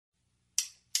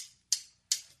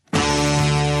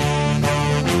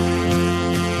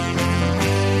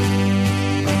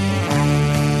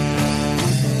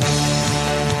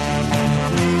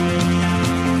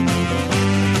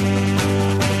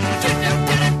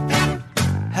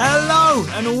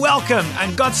and welcome,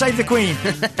 and God save the Queen.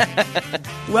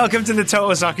 Welcome to the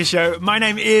Total Soccer Show. My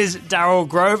name is Daryl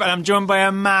Grove, and I'm joined by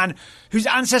a man whose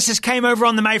ancestors came over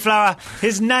on the Mayflower.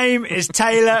 His name is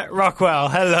Taylor Rockwell.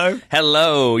 Hello.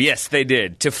 Hello. Yes, they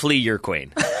did, to flee your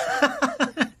queen.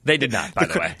 They did not, by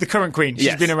the way. The current queen.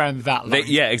 She's been around that long.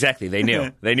 Yeah, exactly. They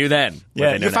knew. They knew then.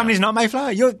 Yeah, your family's not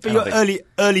Mayflower? You're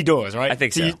early doors, right? I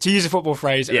think so. To use a football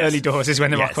phrase, yes. Early doors is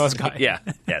when the Rockwells got it. Yeah,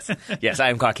 yes, I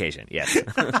am Caucasian, yes.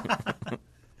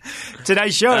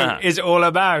 Today's show is all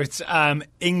about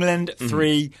England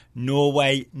 3,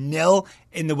 Norway 0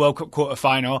 in the World Cup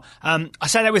quarter-final. I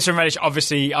say that with some relish.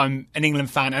 Obviously, I'm an England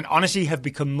fan and honestly have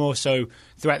become more so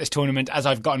throughout this tournament as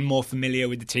I've gotten more familiar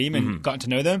with the team and gotten to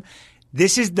know them.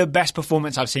 This is the best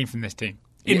performance I've seen from this team.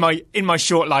 In my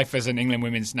short life as an England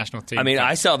women's national team. I mean,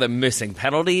 I saw them missing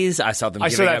penalties. I saw them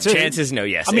giving up chances. No,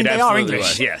 yes. I mean, they are English.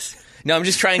 Was, yes. No, I'm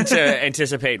just trying to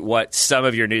anticipate what some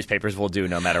of your newspapers will do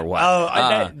no matter what.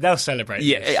 Oh, they'll celebrate.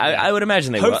 Yeah, this, I would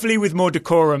imagine they will. Hopefully with more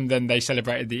decorum than they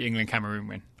celebrated the England-Cameroon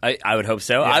win. I would hope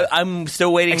so. Yeah. I'm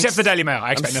still waiting. Except for Daily Mail.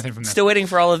 I expect nothing from them. Still waiting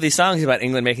for all of these songs about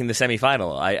England making the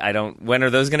semi-final. I don't. When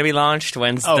are those going to be launched?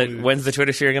 When's the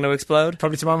Twitter sphere going to explode?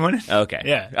 Probably tomorrow morning. Okay.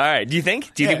 Yeah. All right. Do you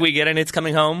think we get an It's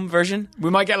Coming Home version? We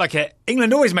might get like a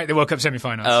England always make the World Cup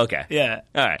semi-finals. Oh, okay. Yeah.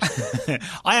 All right.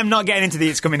 I am not getting into the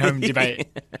It's Coming Home debate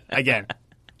again.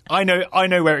 I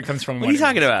know where it comes from. What are you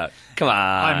talking about? Come on.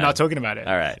 I'm not talking about it.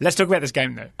 All right. Let's talk about this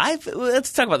game, though.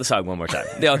 Let's talk about the song one more time.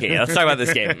 Okay, let's talk about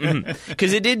this game.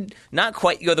 Because it did not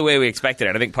quite go the way we expected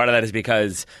it. I think part of that is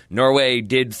because Norway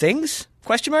did things? ?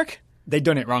 They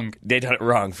done it wrong. They done it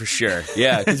wrong, for sure.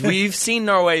 Yeah, because we've seen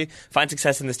Norway find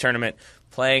success in this tournament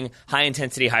playing high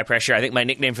intensity, high pressure. I think my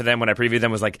nickname for them when I previewed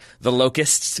them was like the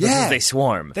Locusts because they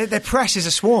swarm. Their press is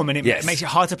a swarm, and it makes it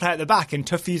hard to play at the back and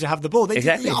tough for you to have the ball. They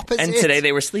did the opposite. And today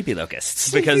they were sleepy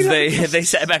Locusts because they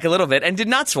sat back a little bit and did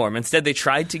not swarm. Instead, they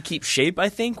tried to keep shape, I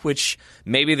think, which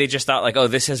maybe they just thought like, oh,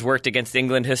 this has worked against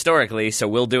England historically, so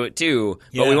we'll do it too,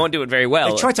 but we won't do it very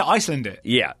well. They tried to Iceland it.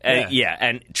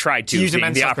 And tried to use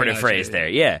the operative phrase there.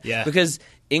 Yeah, because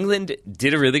England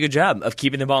did a really good job of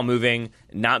keeping the ball moving,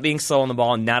 not being slow on the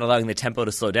ball, and not allowing the tempo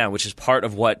to slow down, which is part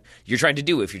of what you're trying to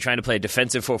do. If you're trying to play a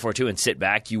defensive 4-4-2 and sit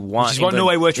back, you want Which is what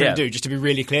Norway were trying to do, just to be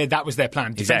really clear. That was their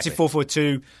plan. Defensive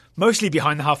 4-4-2, mostly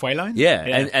behind the halfway line.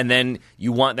 Yeah. And then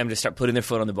you want them to start putting their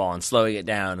foot on the ball and slowing it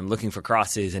down and looking for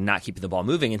crosses and not keeping the ball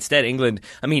moving. Instead, England,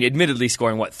 I mean, admittedly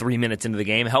scoring, 3 minutes into the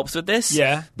game helps with this?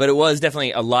 Yeah. But it was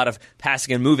definitely a lot of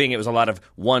passing and moving. It was a lot of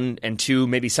 1 and 2,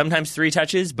 maybe sometimes 3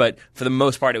 touches, but for the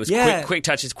most part, it was quick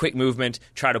touches, quick movement,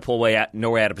 try to pull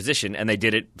Norway out of position, and they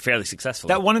did it fairly successfully.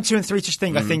 That 1 and 2 and 3 touch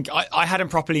thing, I think I hadn't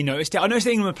properly noticed it. I noticed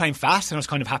that England were playing fast, and I was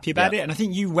kind of happy about it. And I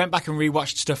think you went back and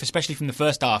rewatched stuff, especially from the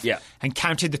first half, and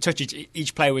counted the touches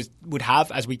each player would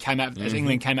have as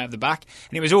England came out of the back,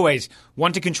 and it was always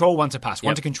 1 to control, 1 to pass,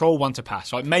 1 to control, 1 to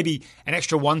pass. Like maybe an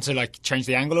extra 1 to like change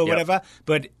the angle or whatever.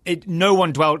 But no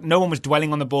one was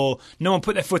dwelling on the ball. No one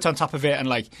put their foot on top of it and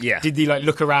did the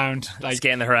look around,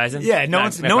 scan the horizon. Yeah, no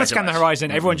one scanned the horizon.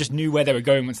 Everyone just knew where they were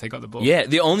going once they got the ball. Yeah,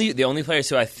 the only players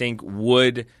who I think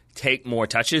would take more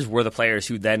touches were the players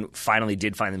who then finally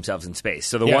did find themselves in space.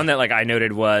 So the one that I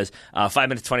noted was 5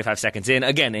 minutes 25 seconds in.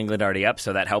 Again, England already up,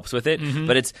 so that helps with it.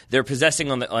 But they're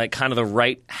possessing on the kind of the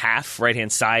right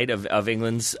hand side of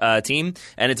England's team,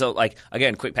 and it's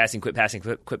again quick passing,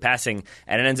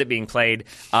 and it ends up being played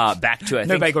back to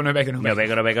no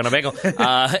bagel.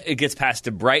 It gets passed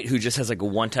to Bright, who just has a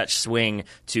one-touch swing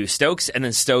to Stokes, and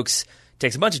then Stokes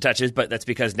takes a bunch of touches, but that's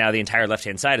because now the entire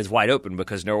left-hand side is wide open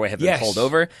because Norway have been pulled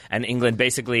over, and England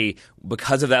basically,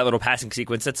 because of that little passing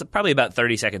sequence that's probably about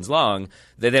 30 seconds long,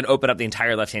 they then open up the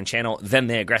entire left-hand channel, then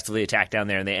they aggressively attack down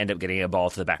there, and they end up getting a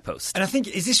ball to the back post. And I think,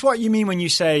 is this what you mean when you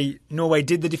say Norway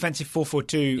did the defensive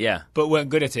 4-4-2 but weren't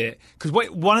good at it? Because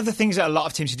one of the things that a lot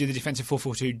of teams who do the defensive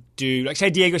 4-4-2 do, like say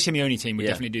Diego Simeone team would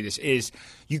definitely do this, is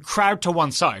you crowd to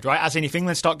one side, right? As in if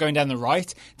England start going down the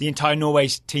right, the entire Norway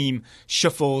team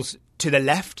shuffles to the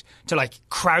left to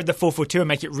crowd the 4-4-2 and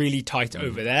make it really tight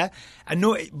over there.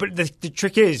 But the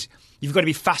trick is you've got to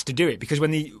be fast to do it because when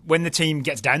the team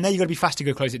gets down there, you've got to be fast to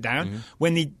go close it down.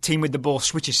 When the team with the ball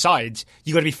switches sides,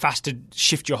 you've got to be fast to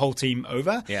shift your whole team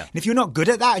over. Yeah. And if you're not good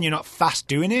at that and you're not fast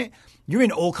doing it, you're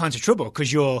in all kinds of trouble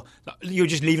because you're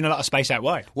just leaving a lot of space out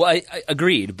wide. Well, I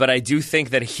agreed, but I do think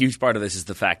that a huge part of this is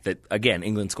the fact that, again,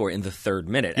 England score in the 3rd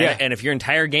minute. Yeah. And if your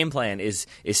entire game plan is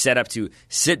set up to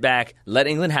sit back, let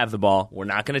England have the ball, we're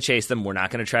not going to chase them, we're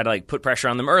not going to try to put pressure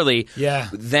on them early,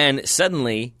 then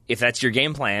suddenly if that's your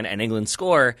game plan and England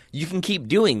score, you can keep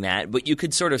doing that, but you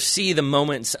could sort of see the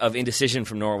moments of indecision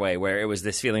from Norway where it was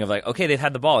this feeling of like, okay, they've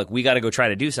had the ball, like we got to go try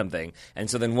to do something. And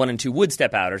so then 1 and 2 would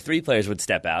step out or 3 players would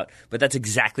step out, but that's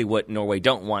exactly what Norway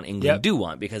don't want, England do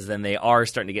want, because then they are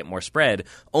starting to get more spread.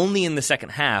 Only in the second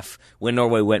half, when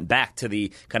Norway went back to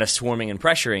the kind of swarming and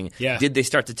pressuring, did they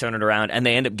start to turn it around, and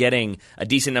they end up getting a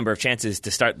decent number of chances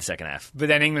to start the second half. But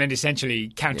then England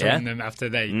essentially counter on them after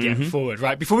they get forward.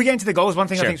 Right. Before we get into the goals, one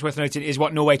thing I think is worth noting is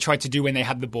what Norway tried to do when they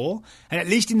had the ball. And at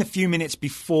least in the few minutes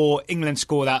before England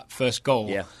scored that first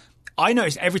goal, I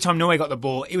noticed every time Norway got the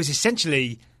ball, it was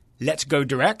essentially let's go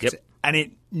direct. And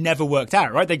it never worked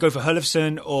out, right? They go for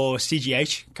Hulfson or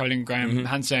CGH, Caroline Graham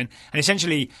Hansen, and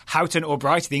essentially Houghton or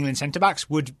Bright, the England centre-backs,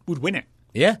 would win it.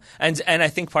 Yeah, and I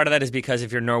think part of that is because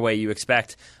if you're Norway, you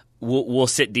expect we'll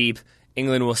sit deep,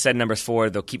 England will send numbers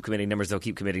forward, they'll keep committing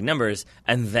numbers,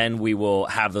 and then we will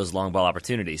have those long ball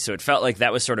opportunities. So it felt like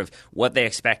that was sort of what they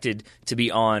expected to be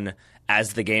on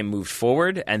as the game moved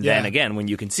forward. And then again, when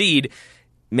you concede,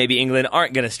 maybe England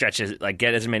aren't going to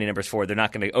get as many numbers forward. They're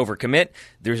not going to overcommit.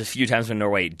 There's a few times when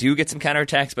Norway do get some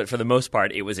counterattacks, but for the most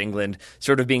part, it was England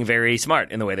sort of being very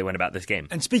smart in the way they went about this game.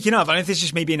 And speaking of, I don't know if this is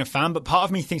just me being a fan, but part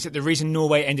of me thinks that the reason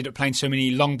Norway ended up playing so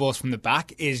many long balls from the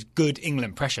back is good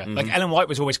England pressure. Like Ellen White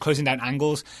was always closing down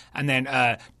angles, and then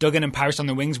Duggan and Paris on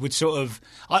the wings would sort of...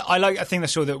 I think I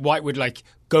saw that White would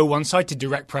go one side to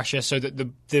direct pressure so that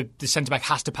the centre-back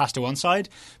has to pass to one side.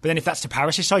 But then if that's to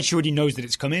Paris' side, she already knows that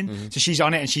it's coming. So she's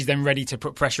on it, and she's then ready to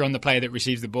put pressure on the player that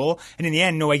receives the ball. And in the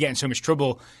end, Norway get in so much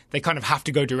trouble, they kind of have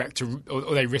to go direct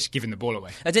or they risk giving the ball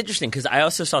away. That's interesting, because I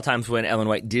also saw times when Ellen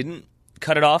White didn't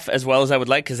cut it off as well as I would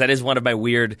like, because that is one of my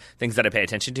weird things that I pay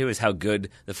attention to, is how good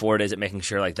the forward is at making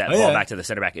sure that ball back to the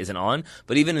center back isn't on.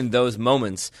 But even in those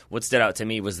moments, what stood out to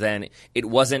me was then it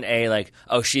wasn't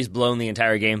she's blown the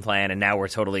entire game plan and now we're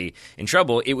totally in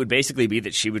trouble. It would basically be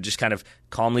that she would just kind of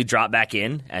calmly drop back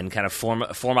in and kind of form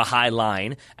a high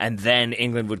line, and then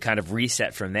England would kind of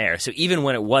reset from there. So even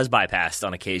when it was bypassed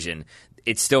on occasion,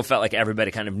 it still felt like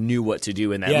everybody kind of knew what to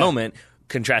do in that moment.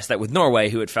 Contrast that with Norway,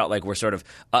 who it felt like were sort of,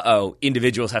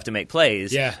 individuals have to make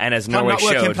plays. Yeah. And as Norway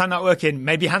showed... Plan not working.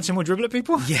 Maybe Hansen will dribble at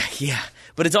people? Yeah.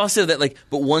 But it's also that,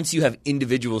 but once you have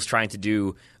individuals trying to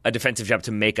do a defensive job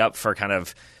to make up for kind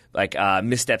of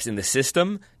missteps in the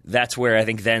system, that's where I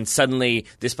think then suddenly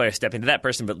this player stepping to that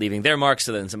person but leaving their mark,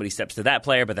 so then somebody steps to that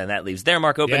player but then that leaves their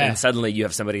mark open, and suddenly you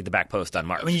have somebody at the back post on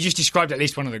mark. I mean, you just described at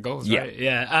least one of the goals, right?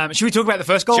 Yeah. Should we talk about the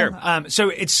first goal? Sure. So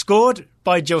it's scored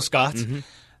by Jill Scott.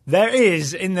 There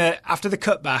is, after the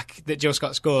cutback that Jill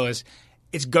Scott scores,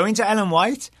 it's going to Ellen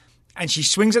White, and she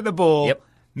swings at the ball,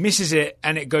 misses it,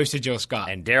 and it goes to Jill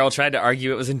Scott. And Daryl tried to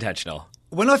argue it was intentional.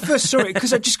 When I first saw it,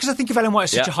 because I think of Ellen White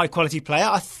as such a high-quality player,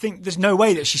 I think there's no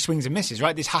way that she swings and misses,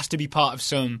 right? This has to be part of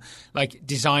some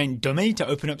design dummy to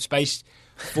open up space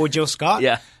for Jill Scott.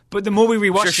 But the more we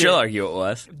rewatched it... she'll argue it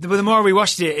was. But the more we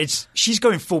watched it, she's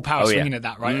going full power swinging at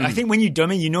that, right? I think when you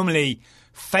dummy, you normally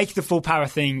fake the full power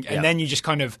thing, and then you just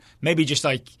kind of maybe just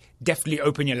definitely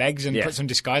open your legs and put some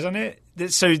disguise on it.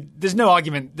 So there's no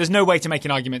argument. There's no way to make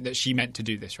an argument that she meant to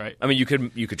do this, right? I mean, you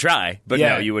could try, but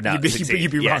no, you would not succeed.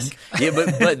 You'd be wrong.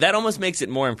 but that almost makes it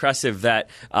more impressive that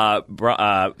Scott,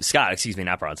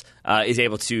 not Bronze, is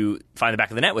able to find the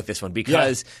back of the net with this one,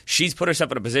 because she's put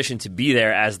herself in a position to be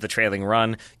there as the trailing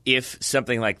run if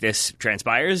something like this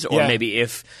transpires, or maybe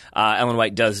if Ellen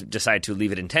White does decide to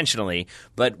leave it intentionally.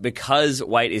 But because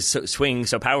White is swinging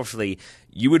so powerfully,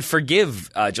 you would forgive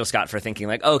Jill Scott for thinking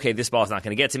okay, this ball's not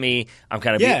going to get to me. I'm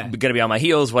kind of going to be on my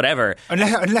heels, whatever.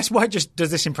 Unless White just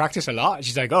does this in practice a lot.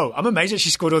 She's I'm amazed that she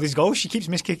scored all these goals. She keeps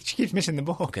missing the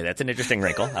ball. Okay, that's an interesting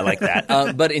wrinkle. I like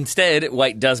that. But instead,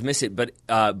 White does miss it. But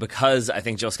because I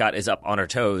think Jill Scott is up on her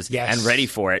toes and ready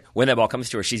for it, when that ball comes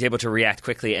to her, she's able to react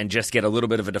quickly and just get a little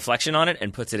bit of a deflection on it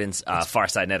and puts it in far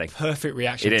side netting. Perfect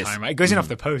reaction time, right? It goes in off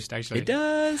the post, actually. It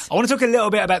does. I want to talk a little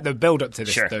bit about the build-up to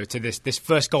this, though, to this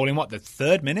first goal in the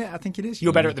third minute, I think it is.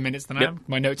 You're better at the minutes than I am.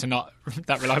 My notes are not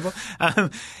that reliable.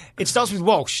 It starts with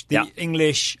Walsh, the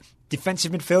English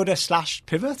defensive midfielder /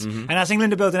 pivot. And as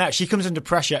England are building out, she comes under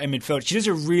pressure in midfield. She does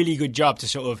a really good job to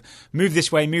sort of move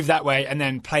this way, move that way, and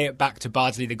then play it back to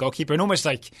Bardsley, the goalkeeper, and almost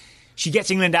she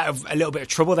gets England out of a little bit of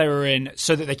trouble they were in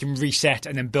so that they can reset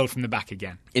and then build from the back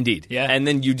again. Indeed. Yeah. And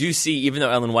then you do see, even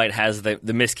though Ellen White has the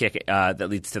missed kick that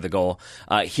leads to the goal,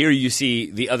 here you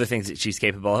see the other things that she's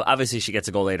capable of. Obviously, she gets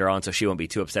a goal later on, so she won't be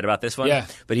too upset about this one. Yeah.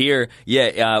 But here,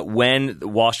 when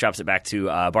Walsh drops it back to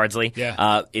Bardsley,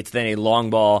 it's then a long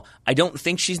ball. I don't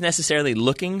think she's necessarily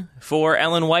looking for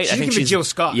Ellen White. She's looking for Jill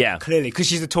Scott, clearly, because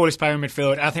she's the tallest player in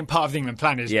midfield. And I think part of the England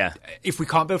plan is, if we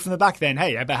can't build from the back, then,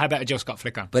 hey, how about a Jill Scott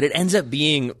flick on? But it ends up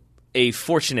being a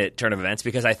fortunate turn of events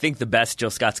because I think the best Jill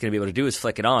Scott's going to be able to do is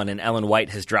flick it on, and Ellen White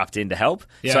has dropped in to help.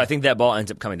 Yeah. So I think that ball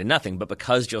ends up coming to nothing. But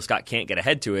because Jill Scott can't get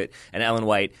ahead to it, and Ellen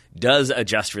White does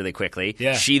adjust really quickly,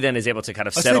 she then is able to kind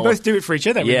of settle. So they both do it for each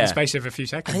other within the space of a few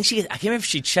seconds. I can't remember if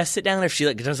she chests it down or if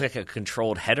she does like a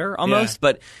controlled header almost.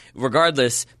 But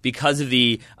regardless, because of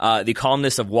the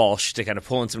calmness of Walsh to kind of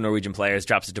pull in some Norwegian players,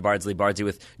 drops it to Bardsley. Bardsley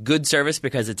with good service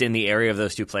because it's in the area of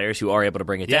those two players who are able to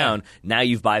bring it down. Now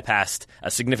you've bypassed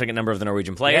a significant number of the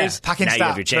Norwegian players. Packing now stat, you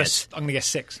have your chance. I'm going to guess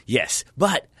 6. Yes,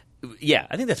 but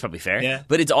I think that's probably fair. Yeah.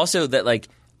 But it's also that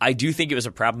I do think it was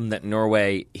a problem that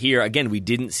Norway here, again, we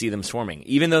didn't see them swarming.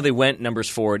 Even though they went numbers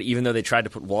forward, even though they tried to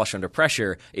put Walsh under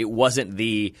pressure, it wasn't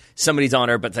somebody's on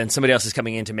her, but then somebody else is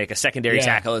coming in to make a secondary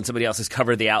tackle and somebody else has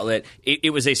covered the outlet.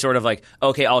 It was a sort of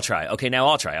okay, I'll try. Okay, now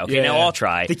I'll try. Okay, now I'll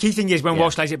try. The key thing is when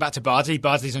Walsh lays it back to Bardsley,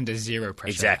 Bardsley's under zero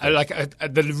pressure. Exactly.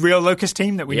 The real Locust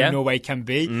team that we know Norway can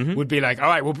be would be all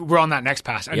right, we're on that next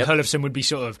pass. And Herlufsen would be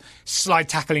sort of slide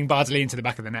tackling Bardsley into the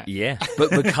back of the net. Yeah, but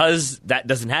because that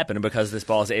doesn't happen and because this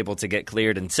ball is able to get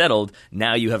cleared and settled,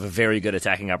 now you have a very good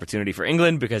attacking opportunity for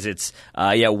England because it's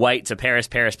White to Paris.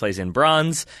 Paris plays in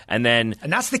Bronze, and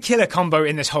that's the killer combo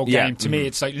in this whole game. To me,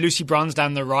 it's like Lucy Bronze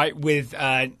down the right with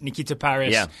Nikita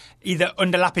Paris either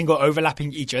underlapping or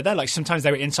overlapping each other. Like sometimes they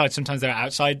were inside, sometimes they were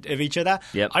outside of each other.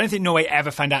 I don't think Norway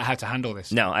ever found out how to handle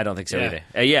this. No, I don't think so either.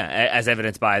 As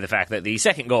evidenced by the fact that the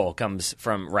second goal comes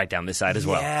from right down this side as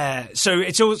well. Yeah, so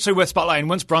it's also worth spotlighting.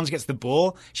 Once Bronze gets the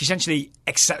ball, she essentially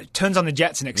turns on the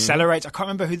jets and accelerates. I can't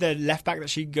remember who the left back that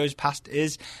she goes past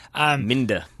is.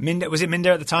 Minda. Was it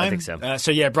Minda at the time? I think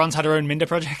so. Bronze had her own Minda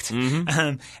project.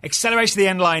 Accelerates to the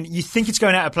end line. You think it's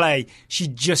going out of play. She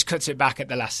just cuts it back at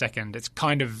the last second. It's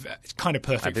kind of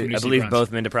perfect. I believe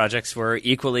both Minda projects were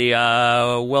equally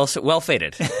well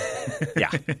fated.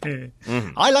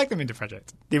 I like the Minda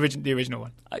project, the original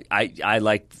one. I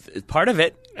liked part of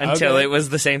it until it was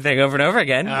the same thing over and over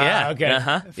again.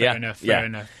 Okay. Fair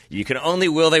enough. You can only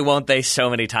will they, won't they so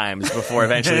many times before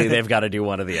eventually they've got to do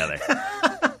one or the other.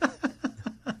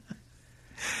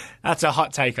 That's a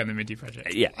hot take on the Minda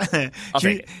project. Yeah.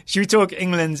 Should we talk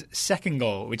England's second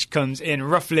goal, which comes in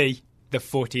roughly the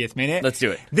 40th minute? Let's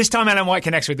do it. This time Ellen White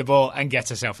connects with the ball and gets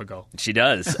herself a goal. She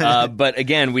does. But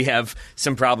again, we have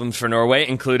some problems for Norway,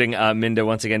 including Minda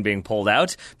once again being pulled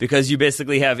out, because you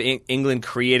basically have England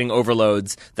creating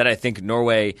overloads that I think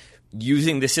Norway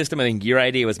using the system. I think your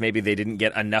idea was maybe they didn't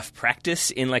get enough practice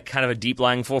in kind of a deep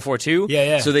lying 4-4-2.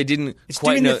 Yeah. So they didn't It's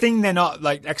quite doing know the thing they're not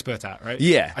expert at, right?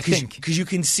 Yeah. I think. Because you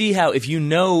can see how if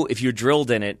you're drilled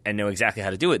in it and know exactly how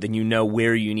to do it, then you know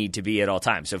where you need to be at all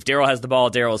times. So if Daryl has the ball,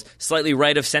 Daryl's slightly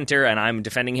right of center and I'm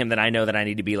defending him, then I know that I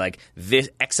need to be this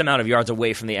X amount of yards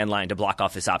away from the end line to block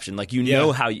off this option.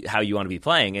 Know how you want to be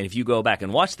playing. And if you go back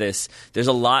and watch this, there's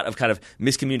a lot of kind of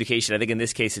miscommunication. I think in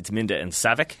this case it's Minda and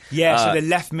Savic. Yeah, so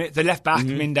the left back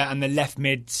Minda and the left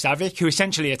mid Savic, who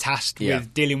essentially are tasked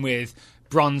with dealing with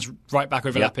Bronze right back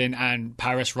overlapping and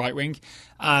Paris right wing.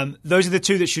 Those are the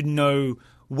two that should know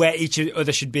where each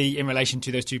other should be in relation to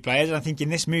those two players. And I think in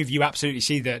this move, you absolutely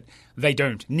see that they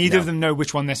don't. Neither of them know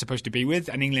which one they're supposed to be with,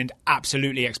 and England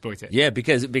absolutely exploit it. Yeah,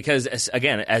 because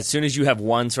again, as soon as you have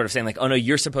one sort of saying oh no,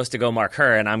 you're supposed to go mark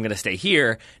her, and I'm going to stay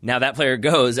here. Now that player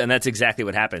goes, and that's exactly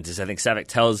what happens. Is I think Savic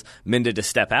tells Minda to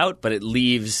step out, but it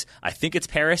leaves, I think it's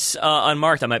Paris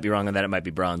unmarked. I might be wrong on that. It might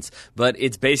be Bronze, but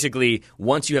it's basically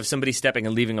once you have somebody stepping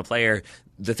and leaving a player.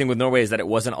 The thing with Norway is that it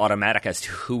wasn't automatic as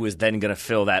to who was then going to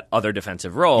fill that other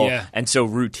defensive role. And so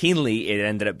routinely it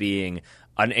ended up being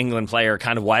an England player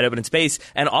kind of wide open in space.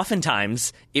 And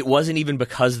oftentimes, it wasn't even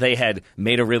because they had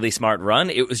made a really smart run.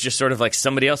 It was just sort of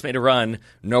somebody else made a run,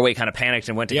 Norway kind of panicked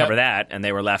and went to cover that, and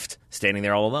they were left standing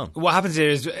there all alone. What happens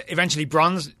is eventually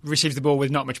Bronze receives the ball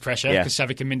with not much pressure because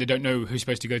Savic and Minda don't know who's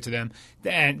supposed to go to them.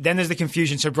 And then there's the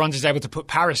confusion, so Bronze is able to put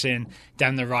Paris in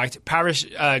down the right. Paris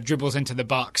dribbles into the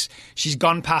box. She's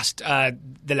gone past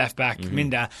the left back,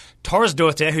 Minda.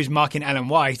 Thorisdottir, who's marking Ellen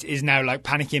White, is now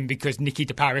panicking because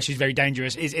Nikita Paris, who's very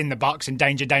dangerous, is in the box and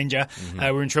danger.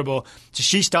 We're in trouble. So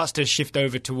she starts to shift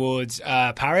over towards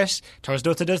Paris.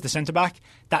 Thorisdottir does, the centre back.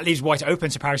 That leaves White open.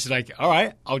 So Paris is all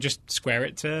right, I'll just square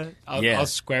it to I'll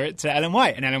square it to Ellen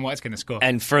White, and Ellen White's going to score.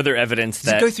 And further evidence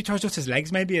does it go through Thorisdottir's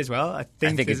legs maybe as well? I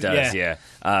think it does. Yeah.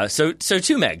 So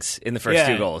two Megs in the first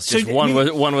two goals. Just one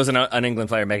was an England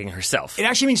player making herself. It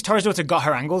actually means Thorisdottir got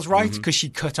her angles right because she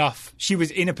cut off. She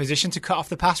was in a position to cut off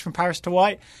the pass from Paris to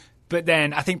White. But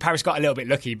then I think Paris got a little bit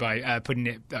lucky by putting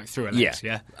it through her legs.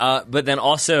 But then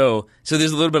also, so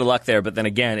there's a little bit of luck there. But then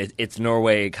again, it's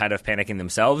Norway kind of panicking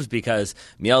themselves because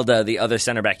Mjelde, the other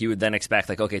center back, you would then expect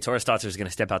okay, Thorisdottir is going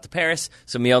to step out to Paris.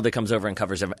 So Mjelde comes over and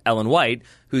covers Ellen White,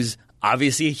 who's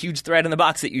obviously a huge threat in the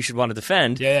box that you should want to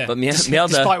defend. Yeah. But Mjelde,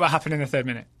 despite what happened in the third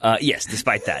minute. Yes,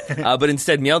 despite that. But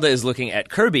instead, Mjelde is looking at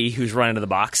Kirby, who's run into the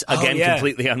box, again,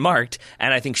 completely unmarked.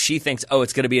 And I think she thinks,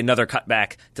 it's going to be another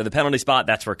cutback to the penalty spot.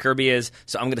 That's where Kirby is.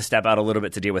 So I'm going to step out a little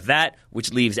bit to deal with that,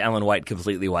 which leaves Ellen White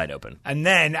completely wide open. And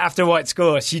then, after White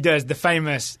scores, she does the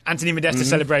famous Anthony Modesta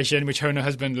celebration, which her and her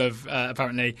husband love,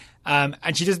 apparently.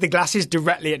 And she does the glasses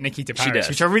directly at Nikita Parris,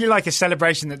 which I really like, a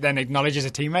celebration that then acknowledges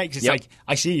a teammate. Because it's like,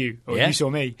 I see you, or you saw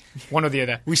me, one or the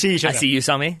other. We see each other. I see you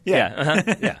saw me?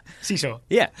 Yeah. Seesaw.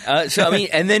 Yeah.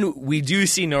 And then we do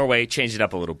see Norway change it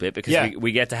up a little bit because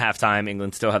we get to halftime.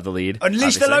 England still have the lead.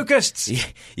 Unleash the locusts!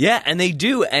 Yeah, and they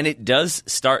do. And it does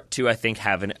start to, I think,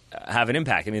 have an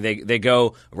impact. I mean, they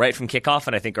go right from kickoff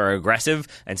and I think are aggressive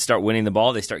and start winning the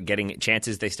ball. They start getting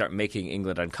chances. They start making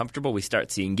England uncomfortable. We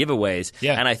start seeing giveaways.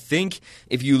 Yeah. And I think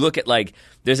if you look at,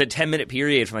 there's a 10-minute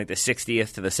period from, the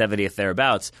 60th to the 70th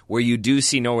thereabouts where you do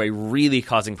see Norway really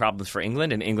causing problems for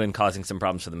England and England causing some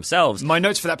problems for themselves. My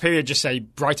notes for that period just say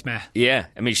Brightmare. Yeah.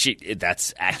 I mean,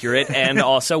 that's accurate and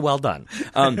also well done.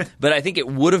 But I think it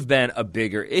would have been a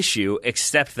bigger issue,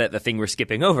 except that the thing we're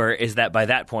skipping over is that by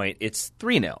that point, it's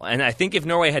 3-0. And I think if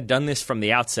Norway had done this from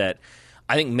the outset,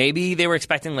 I think maybe they were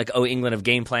expecting England have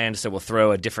game planned, so we'll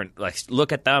throw a different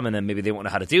look at them, and then maybe they won't know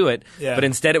how to do it. Yeah. But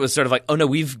instead, it was sort of oh no,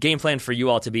 we've game planned for you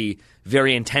all to be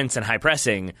very intense and high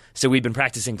pressing, so we've been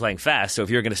practicing playing fast. So if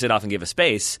you're going to sit off and give us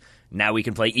space, now we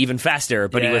can play even faster,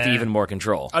 but with even more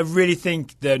control. I really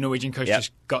think the Norwegian coach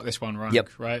just got this one wrong.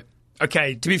 Right?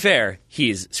 Okay. To be fair,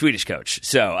 he's Swedish coach,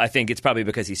 so I think it's probably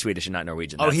because he's Swedish and not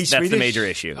Norwegian. He's Swedish? That's the major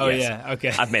issue. Oh, yes. yeah. Okay.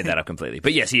 I've made that up completely,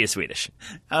 but yes, he is Swedish.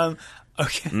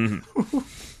 Okay. Mm-hmm.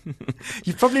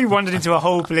 You probably wandered into a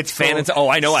whole political.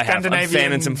 I know I have. I'm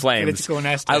fanning some flames. Political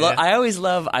nest. I always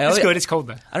love. It's good. It's cold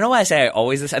there. I don't know why I say I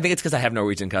always. I think it's because I have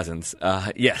Norwegian cousins.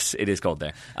 Yes, it is cold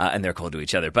there, and they're cold to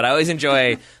each other. But I always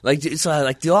enjoy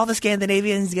do all the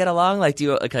Scandinavians get along?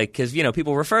 Because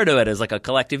people refer to it as a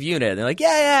collective unit. And they're like,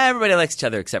 yeah, everybody likes each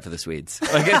other except for the Swedes.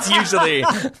 It's usually.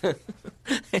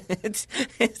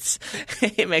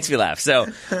 It makes me laugh. So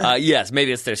yes,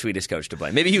 maybe it's their Swedish coach to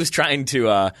blame. Maybe he was trying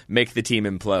to make the team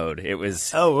implode.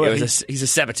 He's a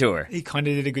saboteur. He kind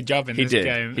of did a good job in this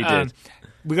game. He did.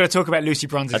 We've got to talk about Lucy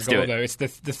Bronze's goal, though. It's the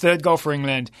third goal for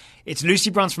England. It's Lucy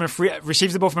Bronze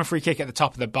receives the ball from a free kick at the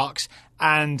top of the box,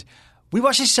 and we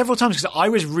watched this several times because I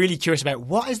was really curious about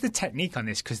what is the technique on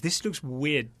this, because this looks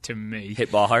weird to me.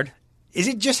 Hit ball hard? Is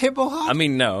it just hit ball hard? I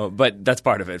mean, no, but that's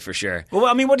part of it for sure. Well,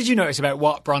 I mean, what did you notice about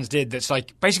what Bronze did that's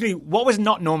basically what was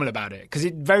not normal about it? Because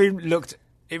it very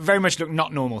much looked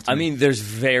not normal to me. I mean, there's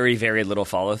very, very little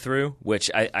follow-through, which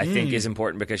I think is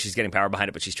important because she's getting power behind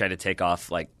it, but she's trying to take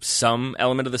off some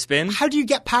element of the spin. How do you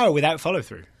get power without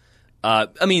follow-through?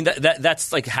 I mean,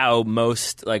 that's how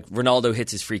most Ronaldo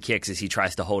hits his free kicks is he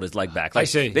tries to hold his leg back. I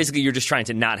see. Basically, you're just trying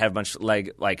to not have much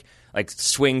leg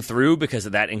swing through because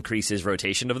that increases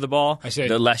rotation of the ball. I see.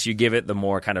 The less you give it, the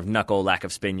more kind of knuckle lack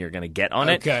of spin you're going to get on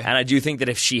it. And I do think that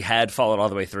if she had followed all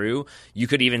the way through, you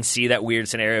could even see that weird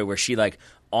scenario where she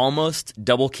almost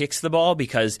double kicks the ball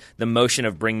because the motion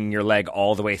of bringing your leg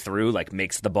all the way through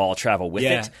makes the ball travel with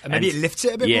it. And maybe it lifts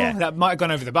it a bit more. That might have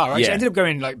gone over the bar, right? Yeah. She ended up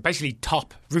going basically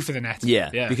top roof of the net.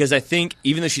 Yeah, because I think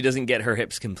even though she doesn't get her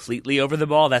hips completely over the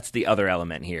ball, that's the other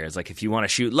element here. Is if you want to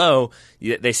shoot low,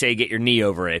 they say get your knee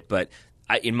over it, but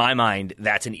in my mind,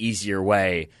 that's an easier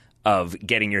way of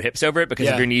getting your hips over it, because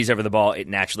if your knee's over the ball, it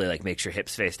naturally makes your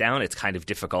hips face down. It's kind of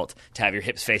difficult to have your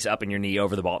hips face up and your knee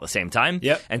over the ball at the same time.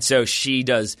 Yep. And so she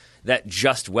does that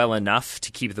just well enough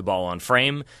to keep the ball on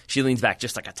frame. She leans back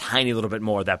just a tiny little bit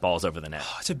more. That ball's over the net.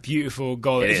 Oh, it's a beautiful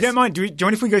goal. If you don't mind, do you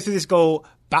want if we go through this goal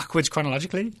backwards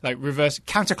chronologically, reverse,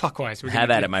 counterclockwise? Have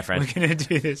at it, my friend. We're going to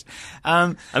do this.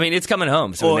 I mean, it's coming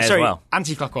home, so we may as well.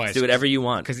 Anti-clockwise. Do whatever you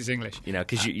want. Because it's English.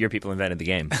 Because your people invented the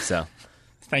game, so...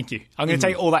 Thank you. I'm going to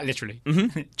take all that literally,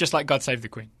 just like God Save the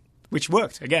Queen, which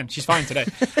worked. Again, she's fine today.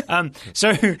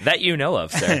 So that you know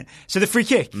of, sir. So the free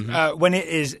kick, when it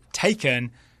is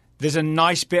taken, there's a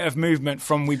nice bit of movement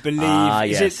from, we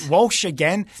believe, is it Walsh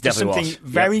again? It's definitely something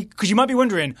Walsh. Very, because you might be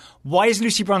wondering, why is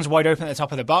Lucy Bronze wide open at the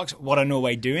top of the box? What are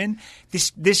Norway doing?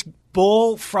 This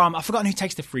ball from, I've forgotten who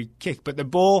takes the free kick, but the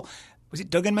ball... Was it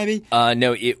Duggan, maybe?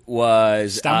 No, it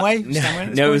was... Stanway?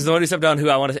 No, it was the one who stepped on who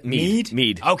I want to say...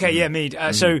 Mead. Okay, yeah, Mead.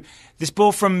 So this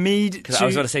ball from Mead to... Because I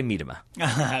was going to say Miedema.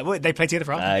 They play together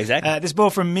for exactly. This ball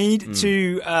from Mead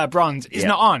to Bronze is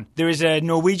not on. There is a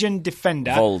Norwegian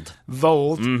defender...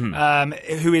 Vold,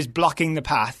 who is blocking the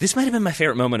path. This might have been my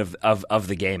favourite moment of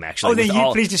the game, actually. Oh,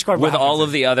 then please describe what with all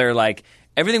of the other,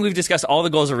 everything we've discussed, all the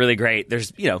goals are really great.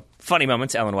 There's, funny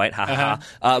moments, Ellen White, ha ha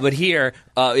ha. But here,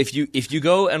 if you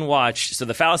go and watch, so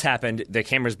the foul's happened, the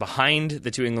camera's behind the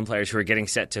two England players who are getting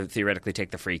set to theoretically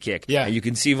take the free kick. Yeah. And you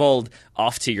can see Vold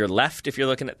off to your left if you're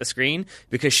looking at the screen,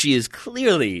 because she is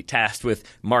clearly tasked with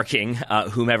marking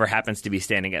whomever happens to be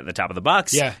standing at the top of the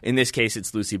box. Yeah. In this case,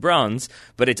 it's Lucy Bronze,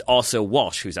 but it's also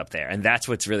Walsh who's up there. And that's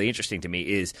what's really interesting to me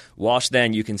is Walsh,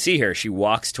 then you can see her. She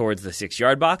walks towards the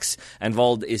 6-yard box, and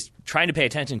Vold is trying to pay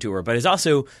attention to her, but is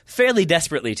also fairly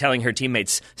desperately telling her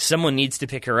teammates, someone needs to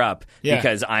pick her up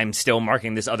because I'm still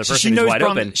marking this other person who's wide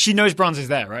open. She knows Bronze is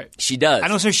there, right? She does.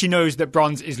 And also she knows that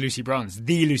Bronze is Lucy Bronze,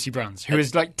 the Lucy Bronze, who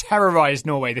has terrorized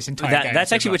Norway this entire game.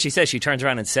 That's actually what she says. She turns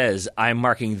around and says, I'm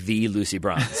marking the Lucy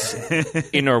Bronze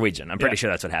in Norwegian. I'm pretty sure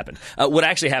that's what happened. What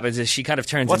actually happens is she kind of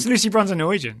turns... What's Lucy Bronze in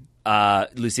Norwegian?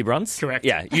 Lucy Bronze? Correct.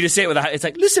 Yeah, you just say it with it's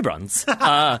like Lucy Bronze.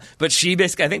 But she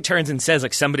basically, I think, turns and says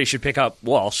somebody should pick up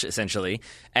Walsh, essentially,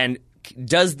 and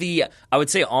does the, I would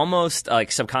say, almost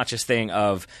subconscious thing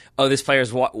of, this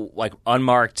player's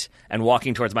unmarked and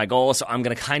walking towards my goal, so I'm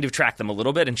going to kind of track them a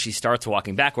little bit, and she starts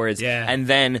walking backwards. Yeah. And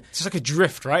then... It's just like a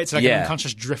drift, right? It's like an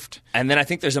unconscious drift. And then I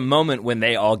think there's a moment when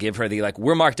they all give her the,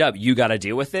 we're marked up, you got to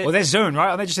deal with it. Well, they're zoned,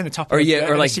 right? Are they just in the top or the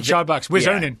 6-yard box? We're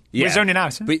zoning. Yeah. We're zoning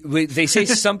out. They say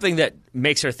something that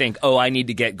makes her think, I need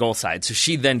to get goal side. So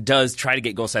she then does try to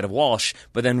get goal side of Walsh,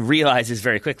 but then realizes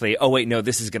very quickly, wait, no,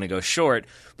 this is going to go short.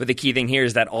 But the key thing here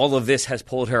is that all of this has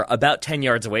pulled her about 10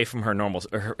 yards away from her normal,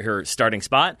 her starting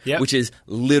spot, which is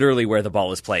literally where the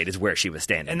ball is played, is where she was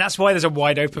standing. And that's why there's a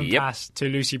wide open pass to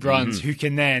Lucy Bronze, who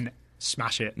can then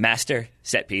smash it. Master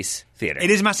set piece theater.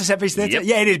 It is master set piece theater? Yep.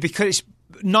 Yeah, it is, because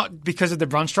not because of the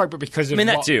Bronze strike, but because of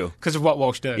that too. Because of what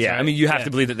Walsh does. Yeah, right? You have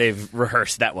to believe that they've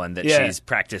rehearsed that one, that she's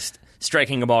practiced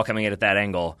striking a ball coming in at that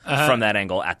angle, from that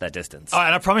angle, at that distance.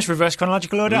 And I promise reverse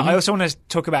chronological order. I also want to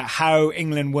talk about how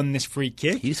England won this free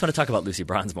kick. You just want to talk about Lucy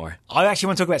Bronze more. I actually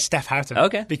want to talk about Steph Houghton.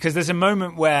 Okay. Because there's a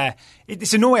moment where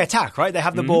it's a Norway attack, right? They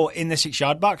have the ball in the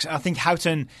 6-yard box. I think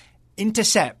Houghton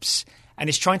intercepts and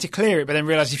is trying to clear it, but then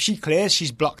realizes if she clears,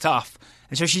 she's blocked off.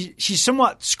 And so she's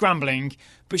somewhat scrambling,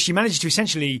 but she manages to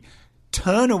essentially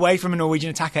turn away from a Norwegian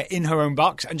attacker in her own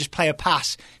box and just play a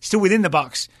pass, still within the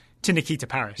box, to Nikita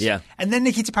Parris. Yeah. And then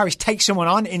Nikita Parris takes someone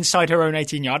on inside her own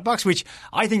 18-yard box, which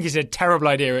I think is a terrible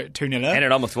idea at 2-0. And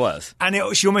it almost was.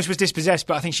 And she almost was dispossessed,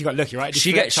 but I think she got lucky, right?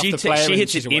 She hits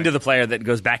it into the player that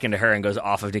goes back into her and goes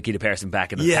off of Nikita Parris and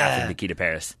back in the path of Nikita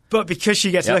Parris. But because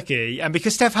she gets lucky, and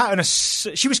because Steph Houghton,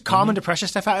 she was calm under pressure,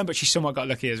 Steph Houghton, but she somewhat got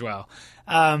lucky as well.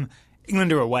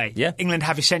 England are away. Yeah. England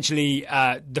have essentially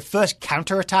the first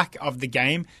counter-attack of the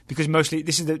game, because mostly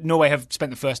Norway have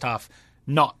spent the first half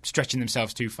not stretching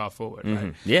themselves too far forward.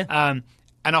 Right? Yeah.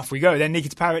 And off we go. Then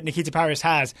Nikita Parris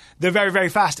has the very, very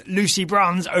fast Lucy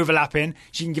Bronze overlapping.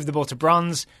 She can give the ball to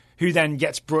Bronze, who then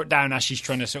gets brought down as she's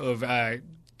trying to sort of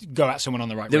go at someone on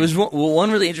the right. There was one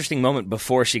really interesting moment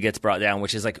before she gets brought down,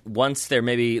 which is once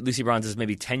Lucy Bronze is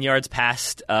maybe 10 yards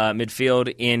past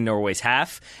midfield in Norway's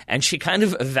half, and she kind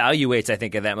of evaluates, I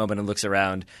think, at that moment and looks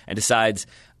around and decides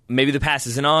maybe the pass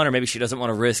isn't on, or maybe she doesn't want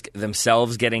to risk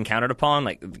themselves getting countered upon.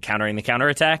 Countering the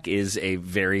counterattack is a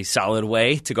very solid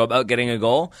way to go about getting a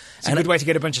goal. It's a good way to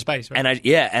get a bunch of space, right?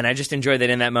 And I just enjoyed that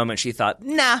in that moment she thought,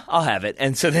 nah, I'll have it.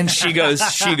 And so then she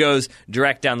goes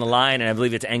direct down the line, and I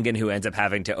believe it's Engen who ends up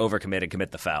having to overcommit and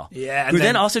commit the foul. Yeah. Who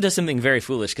then also does something very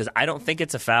foolish, because I don't think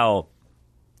it's a foul.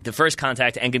 The first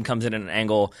contact, Engen comes in at an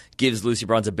angle, gives Lucy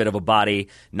Bronze a bit of a body,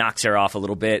 knocks her off a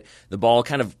little bit. The ball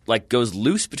kind of goes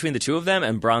loose between the two of them,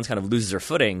 and Bronze kind of loses her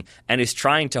footing and is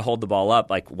trying to hold the ball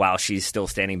up while she's still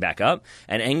standing back up.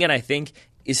 And Engen, I think,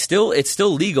 it's still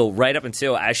legal right up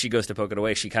until, as she goes to poke it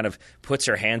away, she kind of puts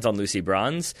her hands on Lucy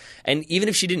Bronze. And even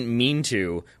if she didn't mean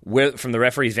to, from the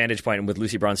referee's vantage point and with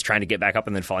Lucy Bronze trying to get back up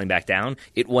and then falling back down,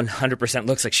 it 100%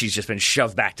 looks like she's just been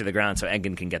shoved back to the ground so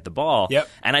Engen can get the ball. Yep.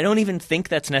 And I don't even think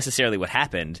that's necessarily what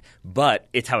happened, but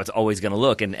it's how it's always going to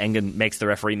look, and Engen makes the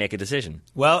referee make a decision.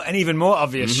 Well, an even more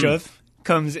obvious shove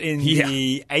comes in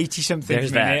the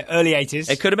 80-something minute, early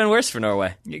 80s. It could have been worse for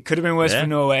Norway. It could have been worse for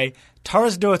Norway.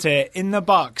 Thorisdottir in the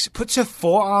box puts her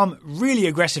forearm really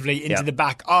aggressively into the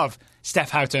back of Steph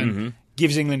Houghton,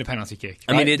 gives England a penalty kick.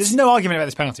 Right? I mean, there's no argument about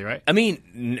this penalty, right? I mean,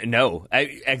 no.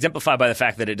 Exemplified by the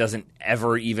fact that it doesn't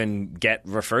ever even get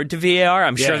referred to VAR.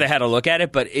 I'm sure they had a look at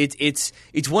it, but it's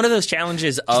one of those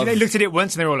challenges of... So they looked at it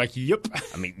once and they were all like, yup.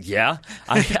 I mean, yeah.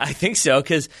 I think so,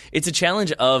 because it's a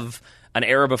challenge of... an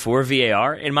era before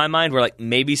VAR in my mind, where like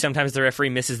maybe sometimes the referee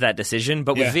misses that decision,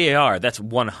 but with VAR, that's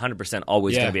 100%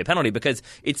 always going to be a penalty because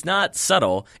it's not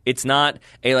subtle. It's not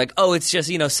a like, oh, it's just,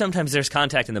 sometimes there's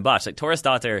contact in the box. Like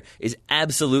Thorisdottir is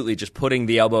absolutely just putting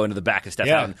the elbow into the back of Steph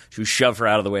Houghton to shove her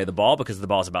out of the way of the ball because the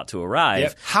ball's about to arrive.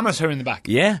 Yep. Hammers her in the back.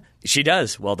 Yeah, she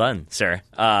does. Well done, sir.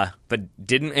 But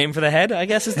didn't aim for the head, I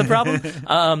guess is the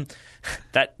problem.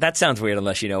 That sounds weird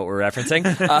unless you know what we're referencing.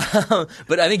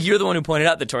 But I think you're the one who pointed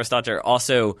out that Thorisdottir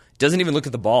also doesn't even look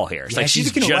at the ball here. It's like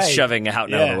she's just away. Shoving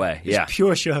Houghton out of the way. It's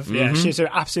pure shove. Mm-hmm. Yeah, she's an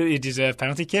absolutely deserved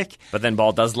penalty kick. But then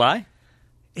ball does lie?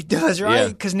 It does, right?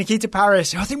 Because Nikita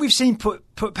Parris, I think we've seen put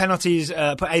a penalty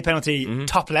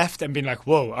top left and been like,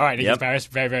 whoa, all right, Nikita Parris,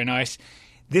 very, very nice.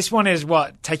 This one is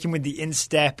taken with the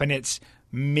instep and it's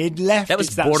mid-left. That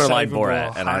was borderline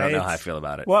Borat, and I don't know how I feel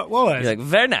about it. What was? You're like,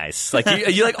 very nice. Like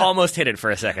you like almost hit it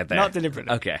for a second there. Not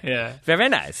deliberately. Okay. Yeah. Very, very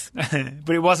nice.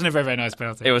 But it wasn't a very, very nice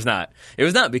penalty. It was not. It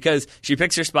was not because she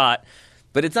picks her spot,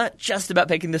 but it's not just about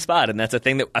picking the spot, and that's a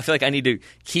thing that I feel like I need to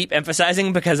keep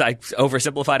emphasizing because I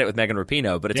oversimplified it with Megan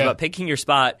Rapinoe, but it's about picking your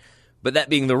spot, but that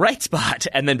being the right spot,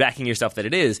 and then backing yourself that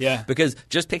it is. Yeah. Because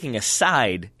just picking a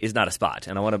side is not a spot.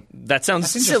 And that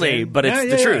sounds silly, but it's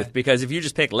the truth. Because if you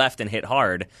just pick left and hit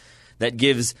hard, that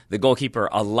gives the goalkeeper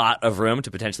a lot of room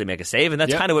to potentially make a save, and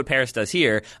that's kind of what Parris does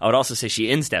here. I would also say she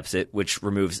insteps it, which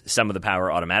removes some of the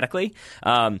power automatically.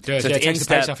 So it takes the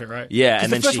pace off it, right? Yeah,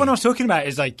 and the first one I was talking about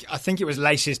is I think it was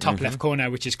Lace's top left corner,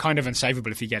 which is kind of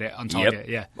unsavable if you get it on target.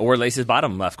 Yeah, or Lace's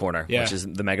bottom left corner, which is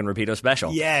the Megan Rapinoe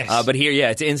special. Yes, but here,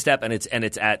 it's instep and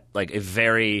it's at like a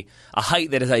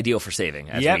height that is ideal for saving,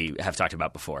 as we have talked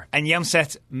about before. And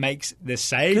Hjelmset makes the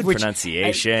save. Good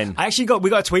pronunciation. We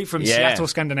got a tweet from Seattle,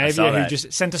 Scandinavia, who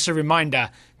just sent us a reminder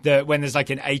that when there's like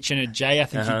an H and a J, I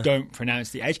think you don't pronounce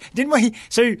the H. Didn't we?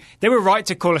 So they were right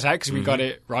to call us out because we got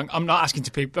it wrong. I'm not asking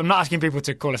people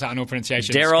to call us out on all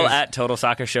pronunciations. Daryl at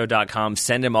TotalSoccerShow.com.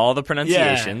 Send him all the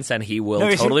pronunciations and he will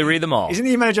totally read them all. Isn't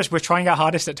the email address we're trying our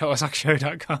hardest at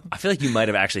TotalSoccerShow.com? I feel like you might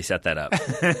have actually set that up.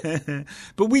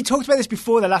 But we talked about this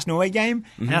before the last Norway game,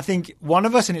 and I think one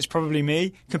of us, and it's probably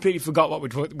me, completely forgot what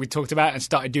we talked about and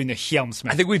started doing the Hjelmsmet.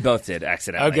 I think we both did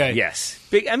accidentally. Okay. Yes.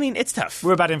 It's tough.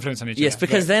 We're a bad influence on each other. Yes,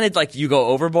 because then it's like you go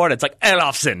overboard. It's like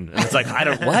Elofsson. And it's like,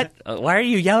 what? Why are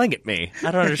you yelling at me? I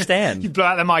don't understand. You blow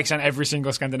out the mics on every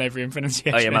single Scandinavian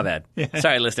pronunciation. Oh, yeah, my bad. Yeah.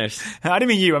 Sorry, listeners. I didn't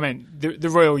mean you. I meant the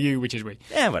royal you, which is we.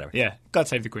 Yeah, whatever. Yeah, God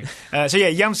save the Queen.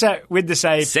 Hjelmset with the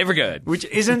save. Save her good. Which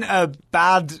isn't a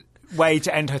bad way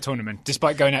to end her tournament,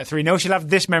 despite going out 3-0. She'll have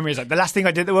this memory. Like, the last thing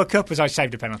I did at the World Cup was I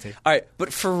saved a penalty. All right,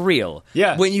 but for real,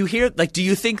 yeah. When you hear, do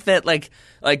you think that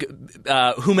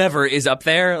whomever is up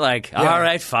there, all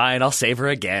right, fine, I'll save her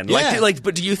again. Yeah.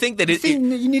 But do you think that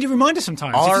you need a reminder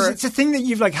sometimes? It's a thing that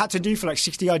you've had to do for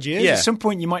 60 odd years. Yeah. At some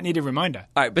point, you might need a reminder.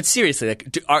 All right, but seriously,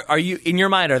 are you in your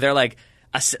mind? Are there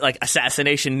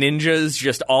assassination ninjas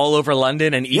just all over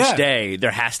London, and each day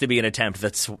there has to be an attempt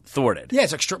that's thwarted? Yeah,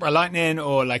 it's struck by lightning,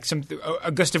 or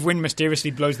a gust of wind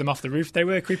mysteriously blows them off the roof they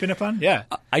were creeping up on. Yeah,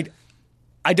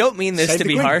 I don't mean this to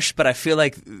be harsh, but I feel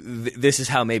like this is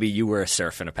how maybe you were a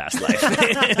serf in a past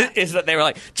life. Is that they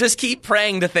were just keep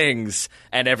praying to things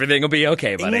and everything will be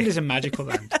okay, buddy. England is a magical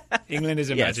land. England is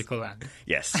a magical land.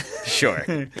 Yes, sure.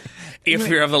 If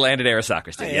you're of the landed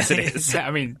aristocracy, yes it is.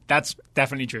 I mean, that's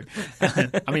definitely true.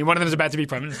 One of them is about to be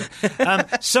Prime Minister.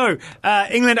 So,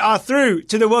 England are through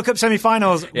to the World Cup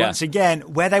semi-finals once again,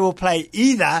 where they will play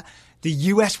either the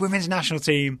US women's national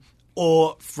team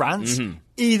or France. Mm-hmm.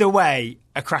 Either way,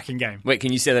 a cracking game. Wait,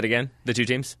 can you say that again? The two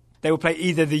teams? They will play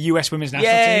either the US women's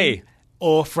national team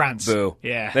or France. Boo.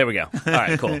 Yeah. There we go. All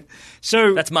right, cool.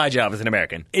 So that's my job as an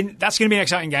American. That's going to be an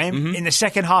exciting game. Mm-hmm. In the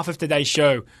second half of today's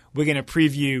show, we're going to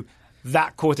preview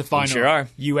that quarterfinal. Sure are.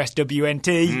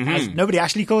 USWNT, as nobody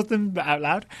actually calls them out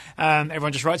loud.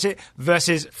 Everyone just writes it,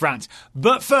 versus France.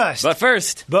 But first,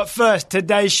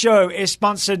 today's show is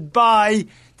sponsored by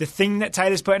the thing that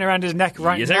Taylor's putting around his neck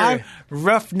right now,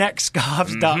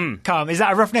 roughneckscarves.com. Mm-hmm. Is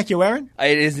that a roughneck you're wearing?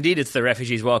 It is indeed. It's the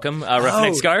Refugees Welcome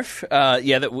roughneck scarf.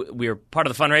 That we're part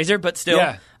of the fundraiser, but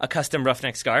still a custom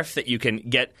roughneck scarf that you can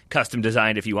get custom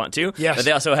designed if you want to. Yes. But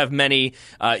they also have many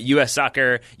U.S.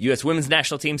 soccer, U.S. women's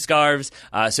national team scarves.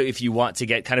 So if you want to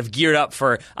get kind of geared up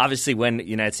for, obviously, when the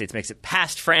United States makes it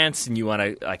past France and you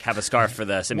want to have a scarf for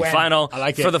the semifinal,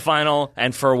 for the final,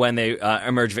 and for when they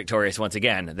emerge victorious once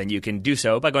again, then you can do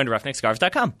so by going to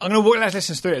roughneckscarves.com. I'm going to walk our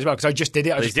listeners through it as well because I just did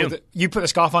it. You put the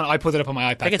scarf on, I put it up on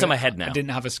my iPad. I think it's on my head now. I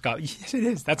didn't have a scarf. Yes, it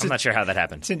is. I'm not sure how that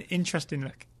happened. It's an interesting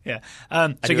look. Yeah.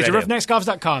 So go to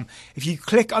roughneckscarves.com. If you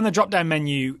click on the drop-down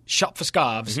menu, shop for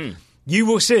scarves, you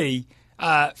will see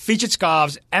featured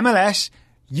scarves, MLS,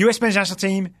 US men's national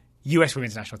team, US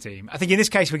women's national team. I think in this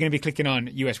case we're going to be clicking on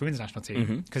US women's national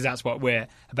team because that's what we're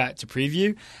about to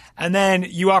preview. And then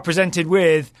you are presented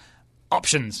with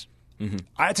options.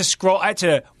 I had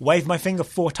to wave my finger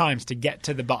 4 times to get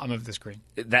to the bottom of the screen.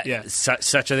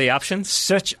 Such are the options?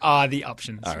 Such are the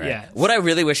options, all right. What I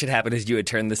really wish had happened is you had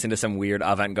turned this into some weird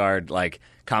avant-garde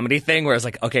comedy thing where it's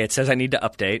like, okay, it says I need to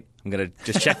update. I'm going to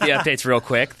just check the updates real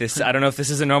quick. I don't know if this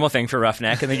is a normal thing for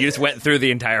Roughneck. And then you just went through the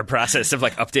entire process of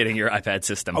updating your iPad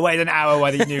system. I waited an hour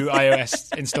while the new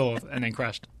iOS installed and then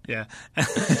crashed. Yeah.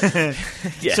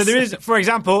 Yes. So there is, for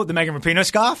example, the Megan Rapinoe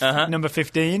scarf, number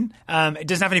 15. It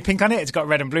doesn't have any pink on it. It's got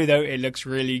red and blue, though. It looks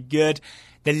really good.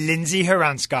 The Lindsey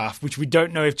Horan scarf, which we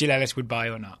don't know if Jill Ellis would buy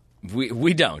or not.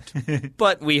 We don't,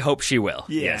 but we hope she will.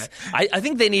 Yeah. Yes. I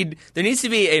think there needs to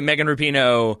be a Megan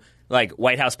Rapinoe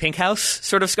White House Pink House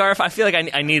sort of scarf. I feel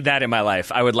like I need that in my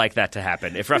life. I would like that to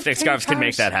happen. If Roughneck Scarves can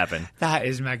make that happen. That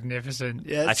is magnificent.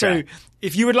 Yeah. So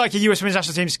if you would like a US Women's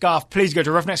National Team scarf, please go to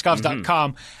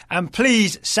roughneckscarves.com and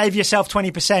please save yourself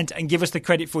 20% and give us the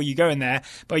credit for you going there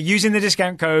by using the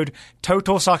discount code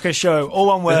Total Soccer Show, all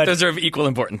one word. Those are of equal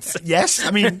importance. Yes. I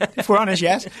mean, if we're honest,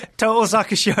 yes. Total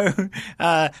Soccer Show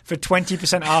for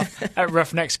 20% off at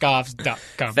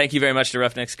roughneckscarves.com. Thank you very much to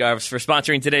Roughneck Scarves for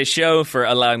sponsoring today's show, for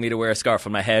allowing me to wear a scarf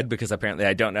on my head, because apparently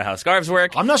I don't know how scarves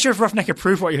work. I'm not sure if Roughneck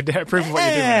approve what you're doing.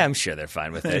 I'm sure they're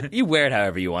fine with it. You wear it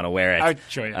however you want to wear it. I'm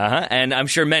sure you. And I'm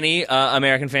sure many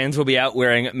American fans will be out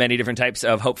wearing many different types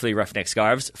of, hopefully, Roughneck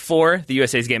scarves for the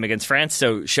USA's game against France.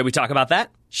 So should we talk about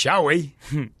that? Shall we?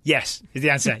 Yes, is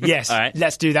the answer. Yes. All right.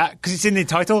 Let's do that, because it's in the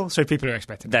title, so people are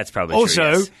expecting it. That's probably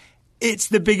also, true, yes. It's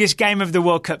the biggest game of the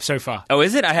World Cup so far. Oh,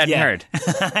 is it? I hadn't heard.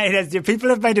 People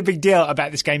have made a big deal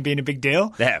about this game being a big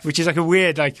deal. They have. Which is like a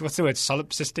weird, what's the word,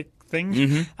 solipsistic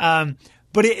thing?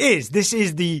 But it is. This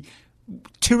is the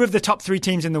 2 of the top 3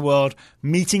 teams in the world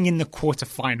meeting in the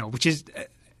quarterfinal, which is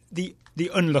the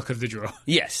unluck of the draw.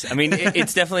 Yes. I mean,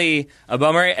 it's definitely a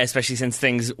bummer, especially since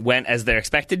things went as they're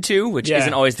expected to, which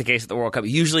isn't always the case at the World Cup.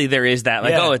 Usually there is that,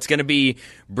 it's going to be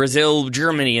Brazil,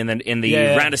 Germany in the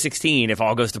round of 16 if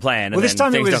all goes to plan, and this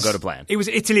time things don't go to plan. It was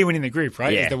Italy winning the group,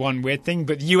 right? Yeah. Is the one weird thing.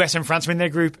 But the US and France win their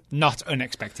group, not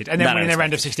unexpected. And then winning their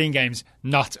round of 16 games,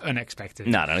 not unexpected.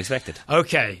 Not unexpected.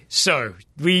 Okay, so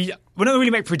we're not going to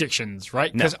really make predictions,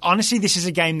 right? Because honestly, this is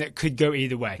a game that could go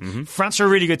either way. France are a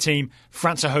really good team.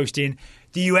 France are hosting.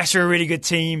 The US are a really good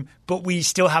team, but we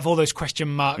still have all those question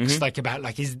marks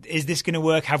about is this going to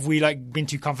work? Have we been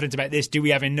too confident about this? Do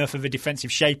we have enough of a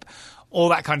defensive shape? All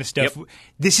that kind of stuff. Yep.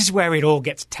 This is where it all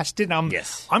gets tested. I'm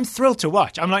thrilled to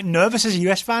watch. I'm nervous as a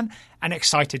US fan and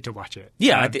excited to watch it.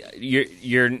 Yeah,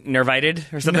 you're nervited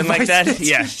or something like that.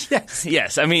 Yeah.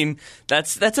 Yes. I mean,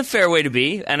 that's a fair way to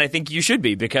be, and I think you should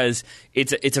be, because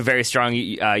it's a very strong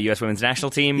U.S. women's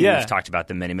national team. Yeah. We've talked about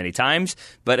them many, many times,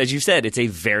 but as you said, it's a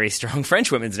very strong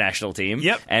French women's national team.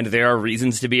 Yep. And there are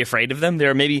reasons to be afraid of them.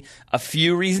 There are maybe a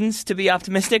few reasons to be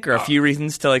optimistic, or a few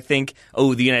reasons to think,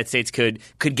 the United States could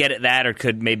get at that, or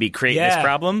could maybe create this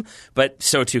problem, but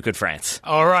so too could France.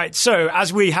 All right, so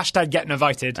as we #getting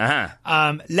invited,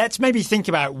 let's maybe think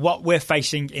about what we're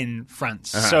facing in France.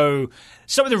 So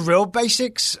some of the real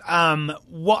basics,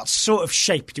 what sort of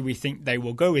shape do we think they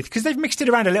will go with? Because they've mixed it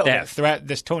around a little bit throughout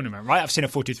this tournament, right? I've seen a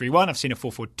 4-2-3-1, I've seen a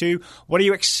 4-4-2. What are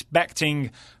you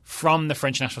expecting from the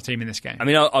French national team in this game? I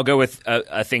mean, I'll go with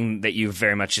a thing that you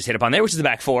very much just hit upon there, which is the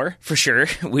back 4, for sure.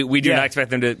 We do not expect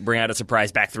them to bring out a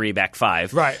surprise back 3, back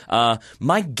 5. Right.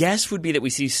 My guess would be that we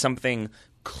see something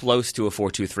close to a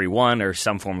 4-2-3-1 or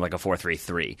some form like a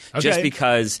 4-3-3. Okay. Just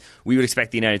because we would expect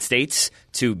the United States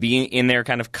to be in their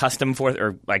kind of accustomed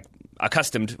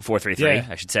 4-3-3,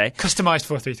 I should say. Customized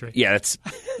 4-3-3. Yeah, that's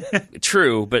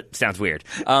true, but sounds weird.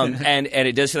 And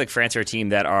it does feel like France are a team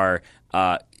that are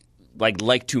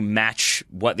like to match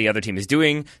what the other team is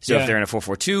doing. So if they're in a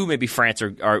 4-4-2, maybe France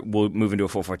will move into a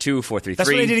 4-4-2, 4-3-3. That's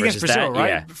what they did against Brazil, right?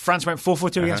 Yeah. France went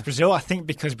 4-4-2 against Brazil, I think,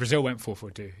 because Brazil went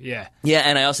 4-4-2. Yeah. Yeah,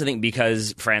 and I also think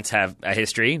because France have a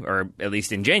history, or at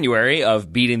least in January,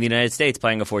 of beating the United States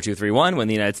playing a 4-2-3-1 when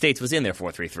the United States was in their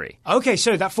 4-3-3. Okay,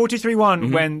 so that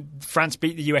 4-2-3-1 when France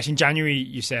beat the US in January,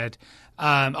 you said.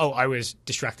 I was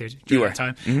distracted during that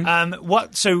time.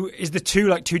 So is the two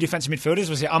defensive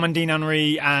midfielders? Was it Amandine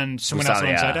Henry and someone else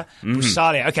alongside her?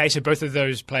 Broussalia. Okay, so both of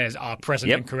those players are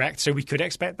present and correct. So we could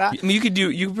expect that. I mean, you could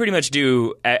pretty much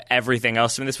do everything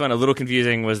else in this one. A little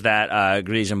confusing was that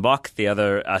Grégoire Bock, the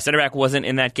other center back, wasn't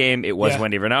in that game. It was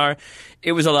Wendy Renard.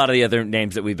 It was a lot of the other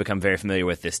names that we've become very familiar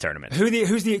with this tournament.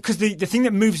 Because the thing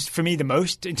that moves for me the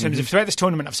most in terms of throughout this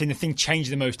tournament, I've seen the thing change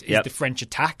the most is the French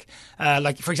attack.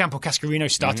 For example, Cascarino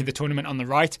Cascarino started the tournament on the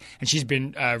right, and she's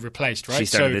been replaced, right? She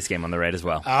started this game on the right as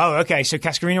well. Oh, okay. So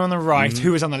Cascarino on the right.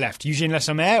 Who was on the left? Eugene Le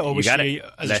Sommer, or was she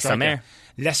as a striker? Sommer.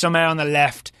 Le Sommer on the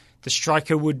left. The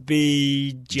striker would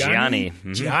be Gianni.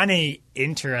 Gianni,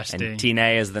 interesting. And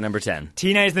Tine is the number 10.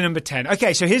 Tine is the number 10.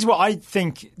 Okay, so here's what I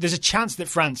think. There's a chance that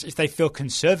France, if they feel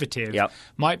conservative,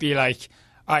 might be like,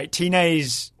 all right,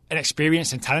 Tine's an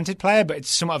experienced and talented player, but it's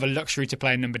somewhat of a luxury to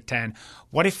play number 10.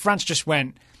 What if France just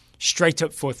went straight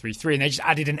up 4-3-3 and they just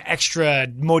added an extra,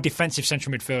 more defensive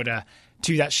central midfielder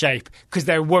to that shape because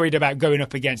they're worried about going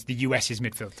up against the US's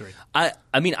midfield three?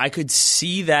 I mean, I could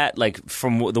see that, like,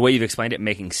 from the way you've explained it,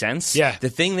 making sense. Yeah. The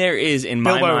thing there is, in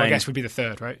my Bilbao, mind, I guess, would be the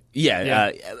third, right?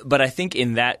 Yeah. But I think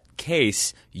in that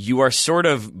case, you are sort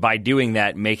of, by doing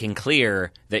that, making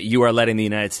clear that you are letting the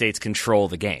United States control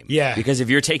the game. Yeah. Because if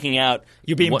you're taking out...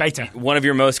 You're being beta. One of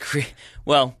your most...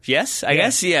 Well, yes, I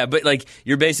guess, yeah. But, like,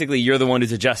 you're the one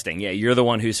who's adjusting. Yeah, you're the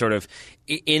one who's sort of...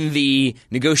 In the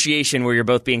negotiation where you're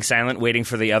both being silent, waiting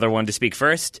for the other one to speak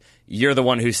first, you're the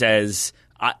one who says...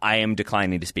 I am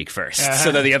declining to speak first,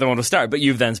 so that the other one will start, but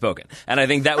you've then spoken. And I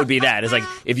think that would be that. It's like,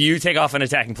 if you take off an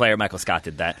attacking player, Michael Scott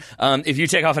did that. If you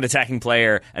take off an attacking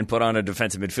player and put on a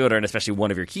defensive midfielder, and especially one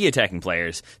of your key attacking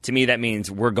players, to me that means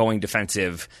we're going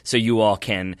defensive so you all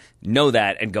can know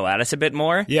that and go at us a bit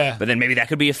more. Yeah. But then maybe that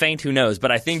could be a feint, who knows?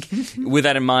 But I think with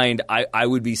that in mind, I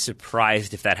would be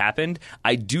surprised if that happened.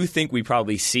 I do think we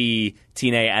probably see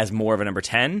Tine as more of a number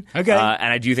 10. Okay.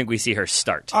 And I do think we see her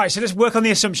start. All right, so let's work on the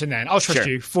assumption then. I'll trust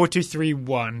you.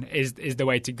 4-2-3-1 is the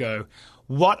way to go.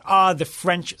 What are the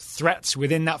French threats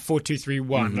within that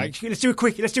 4-2-3-1? Like, let's do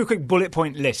a quick bullet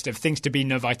point list of things to be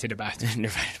nervited about.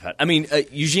 I mean,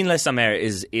 Eugene Le Sommer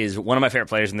is one of my favorite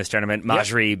players in this tournament.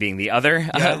 Majri being the other,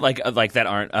 like that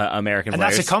aren't American players.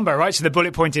 And that's a combo, right? So the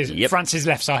bullet point is France's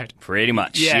left side. Pretty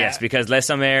much, yes, because Le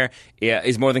Sommer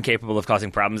is more than capable of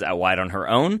causing problems out wide on her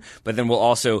own, but then will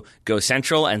also go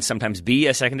central and sometimes be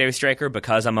a secondary striker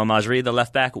because Amal Majri, the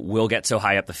left back, will get so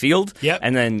high up the field. Yep.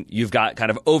 And then you've got kind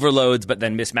of overloads, but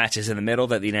then mismatches in the middle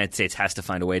that the United States has to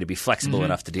find a way to be flexible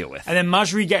enough to deal with. And then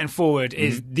Majri getting forward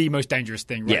is the most dangerous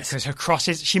thing, right? Because her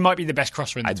crosses, she might be the best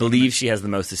crosser in the tournament. Believe she has the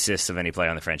most assists of any player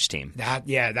on the French team. That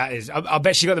is. I'll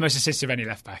bet she got the most assists of any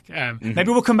left back.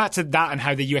 Maybe we'll come back to that and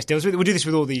how the US deals with it. We'll do this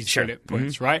with all these bullet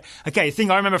points, right? Okay, the thing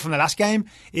I remember from the last game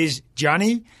is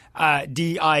Gianni.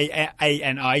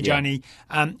 Diani, Gianni.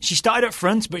 She started up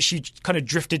front, but she kind of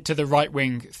drifted to the right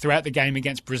wing throughout the game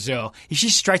against Brazil. If she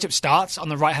straight up starts on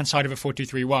the right-hand side of a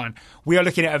 4-2-3-1, we are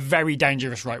looking at a very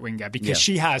dangerous right winger because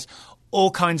she has all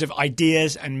kinds of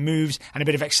ideas and moves and a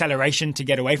bit of acceleration to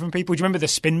get away from people. Do you remember the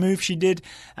spin move she did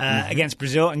against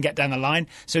Brazil and get down the line?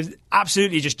 So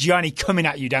absolutely just Gianni coming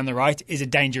at you down the right is a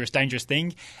dangerous, dangerous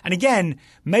thing. And again,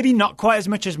 maybe not quite as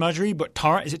much as Majri, but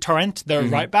Torrent, the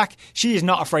right back, she is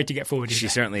not afraid to get forward. She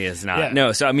certainly is not. Yeah.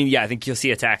 No, so I mean, I think you'll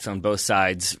see attacks on both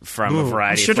sides from a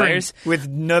variety of players. With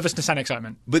nervousness and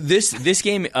excitement. But this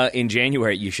game in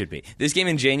January, you should be. This game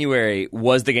in January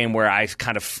was the game where I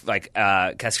kind of, like,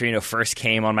 Cascarino first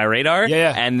came on my radar,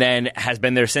 and then has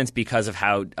been there since because of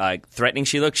how threatening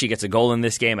she looked. She gets a goal in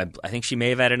this game. I think she may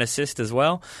have had an assist as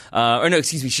well. Or no,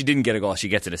 excuse me, she didn't get a goal. She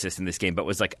gets an assist in this game, but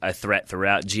was like a threat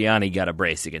throughout. Gianni got a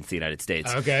brace against the United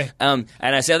States. Okay. And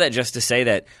I say that just to say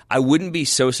that I wouldn't be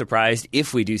so surprised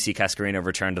if we do see Cascarino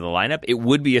return to the lineup. It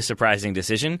would be a surprising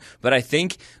decision, but I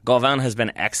think Galvan has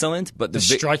been excellent. But the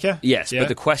striker? Yes, but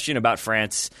the question about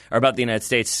France, or about the United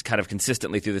States kind of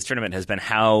consistently through this tournament has been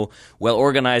how well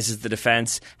organized is the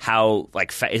defense, how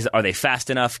are they fast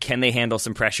enough, can they handle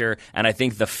some pressure? And I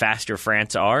think the faster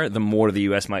France are, the more the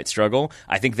US might struggle.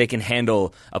 I think they can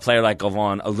handle a player like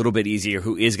Galvan a little bit easier,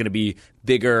 who is going to be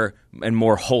bigger and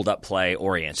more hold-up play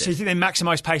oriented. So you think they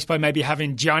maximise pace by maybe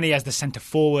having Gianni as the centre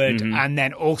forward and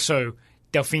then also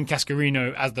Delphine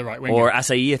Cascarino as the right winger? Or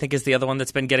Asai, I think, is the other one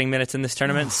that's been getting minutes in this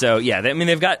tournament. So, yeah,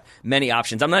 they've got many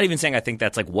options. I'm not even saying I think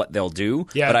that's like what they'll do,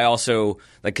 but I also,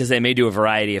 because they may do a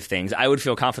variety of things, I would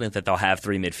feel confident that they'll have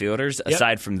three midfielders.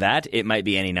 Aside from that, it might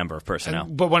be any number of personnel.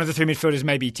 But one of the three midfielders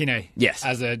may be Tine. Yes.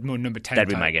 As a more number 10 That'd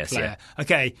be my guess, player.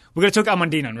 Okay, we're going to talk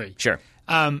Amandine Henry. Sure.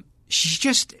 She's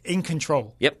just in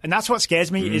control. Yep. And that's what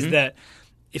scares me, is that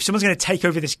if someone's going to take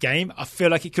over this game, I feel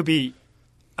like it could be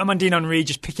Amandine Henry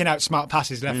just picking out smart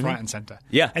passes left, right and centre.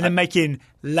 Yeah. And then making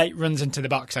late runs into the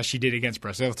box as she did against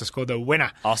Brazil to score the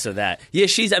winner. Also that. Yeah,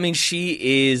 she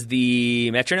is the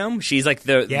metronome. She's like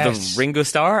the Ringo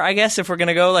Starr, I guess, if we're going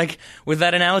to go like with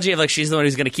that analogy of like she's the one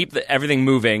who's going to keep everything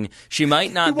moving. She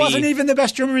might not be... He wasn't even the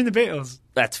best drummer in the Beatles.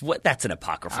 That's an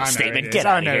apocryphal statement. Get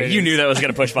out of here. You knew that was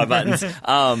going to push my buttons.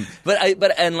 But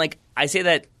I say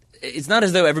that it's not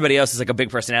as though everybody else is like a big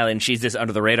personality and she's this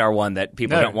under the radar one that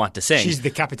people don't want to sing. She's the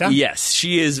captain. Yes,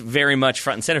 she is very much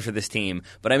front and center for this team,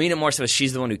 but I mean it more so as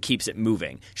she's the one who keeps it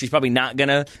moving. She's probably not going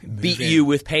to beat you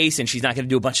with pace, and she's not going to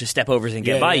do a bunch of step overs and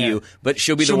get by you, but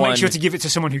she'll be the one. She'll make sure to give it to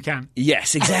someone who can.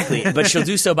 Yes, exactly. But she'll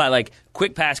do so by like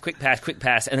quick pass,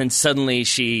 and then suddenly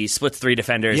she splits 3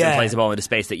 defenders and plays the ball into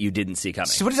space that you didn't see coming.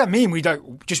 So what does that mean? We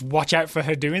don't just watch out for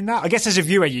her doing that? I guess as a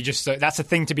viewer, you just that's a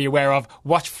thing to be aware of.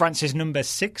 Watch France's number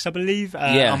 6, I believe,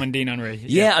 Amandine Henry.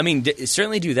 Yeah, I mean,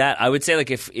 certainly do that. I would say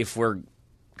like if we're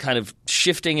kind of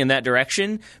shifting in that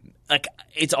direction, like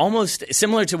it's almost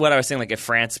similar to what I was saying. Like if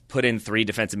France put in 3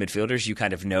 defensive midfielders, you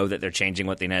kind of know that they're changing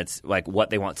what what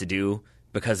they want to do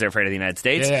because they're afraid of the United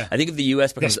States. Yeah. I think if the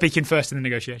U.S. becomes... They're speaking first in the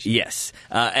negotiation. Yes.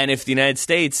 And if the United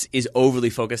States is overly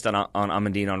focused on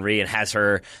Amandine Henry and has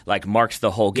her like marked the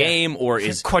whole game or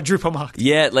is... Quadruple marked.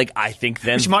 Yeah, like I think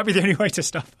then... Which might be the only way to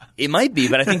stop her. It might be,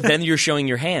 but I think then you're showing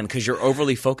your hand because you're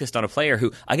overly focused on a player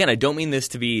who, again, I don't mean this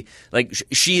to be... Like,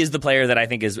 she is the player that I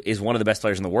think is one of the best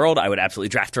players in the world. I would absolutely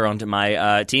draft her onto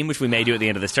my team, which we may do at the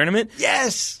end of this tournament.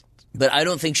 Yes! But I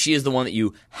don't think she is the one that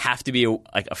you have to be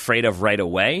like afraid of right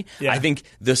away. Yeah. I think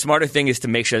the smarter thing is to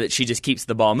make sure that she just keeps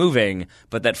the ball moving,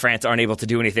 but that France aren't able to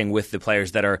do anything with the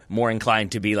players that are more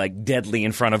inclined to be like deadly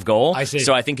in front of goal. I see.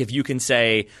 So I think if you can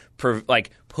say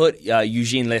put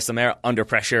Eugène Le Sommer under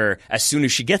pressure as soon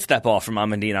as she gets that ball from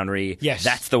Amandine Henry,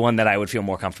 that's the one that I would feel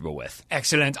more comfortable with.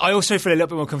 Excellent. I also feel a little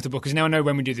bit more comfortable because now I know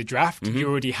when we do the draft, you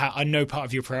already I know part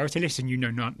of your priority list and you know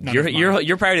none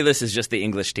your priority list is just the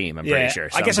English team, I'm pretty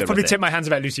sure. So I guess I'll probably tip my hands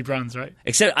about Lucy Bronze, right?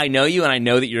 Except I know you and I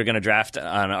know that you're going to draft an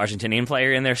Argentinian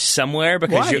player in there somewhere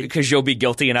because you'll be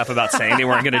guilty enough about saying they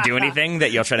weren't going to do anything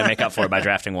that you'll try to make up for it by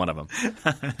drafting one of them.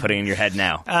 Putting in your head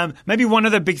now. Maybe one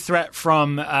other big threat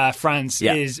from France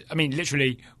is, I mean,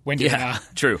 literally Wendy Renard.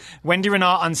 True. Wendy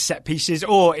Renard on set pieces,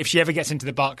 or if she ever gets into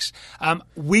the box.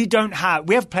 We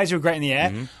have players who are great in the air.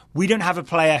 Mm-hmm. We don't have a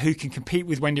player who can compete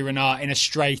with Wendy Renard in a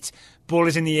straight ball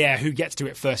is in the air, who gets to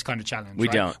it first kind of challenge. We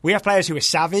don't. We have players who are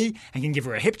savvy and can give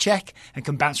her a hip check and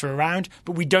can bounce her around,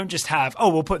 but we don't just have,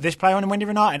 we'll put this player on Wendy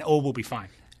Renard and all will be fine.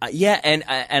 And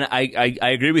I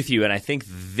agree with you, and I think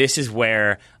this is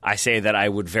where I say that I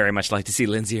would very much like to see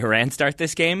Lindsey Horan start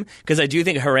this game, because I do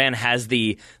think Horan has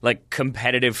the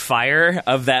competitive fire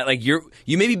of that.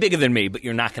 You may be bigger than me, but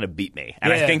you're not going to beat me.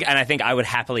 And I think I would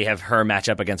happily have her match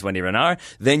up against Wendy Renard.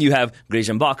 Then you have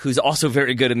Grégoire Bock, who's also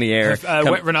very good in the air.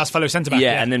 Renard's fellow centre back.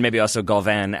 Yeah, and then maybe also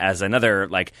Galvin as another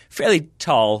fairly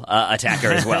tall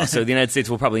attacker as well. So the United States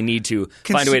will probably need to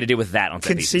find a way to deal with that on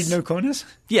set pieces. Concede no corners.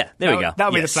 Yeah, there we go.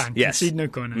 That would be the plan. Yes. Concede no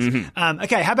corners. Mm-hmm.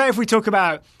 Okay, how about if we talk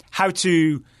about how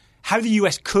the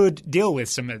US could deal with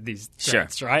some of these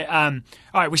threats, right? All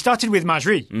right, we started with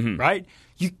Majri, right?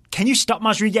 Can you stop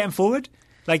Majri getting forward?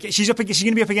 She's going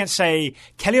to be up against, say,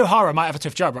 Kelly O'Hara might have a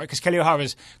tough job, right? Because Kelly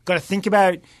O'Hara's got to think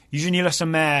about Eugénie Le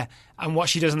Sommer and what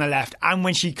she does on the left. And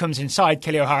when she comes inside,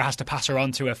 Kelly O'Hara has to pass her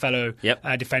on to her fellow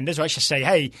defenders, right? She'll say,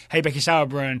 hey, Becky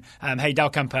Sauerbrunn, hey,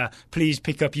 Dahlkemper, please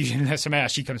pick up Eugénie Le Sommer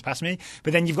as she comes past me.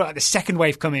 But then you've got the second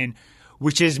wave coming,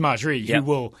 which is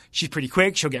Majri, she's pretty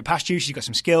quick, she'll get past you, she's got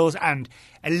some skills and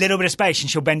a little bit of space, and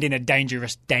she'll bend in a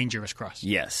dangerous cross.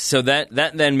 Yes, so that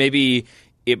then maybe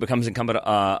it becomes incumbent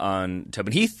on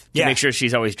Tobin Heath to make sure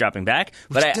she's always dropping back.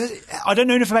 But I don't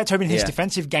know enough about Tobin Heath's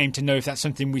defensive game to know if that's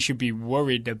something we should be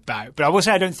worried about. But I will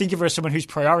say I don't think of her as someone whose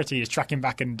priority is tracking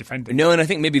back and defending. No, and I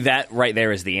think maybe that right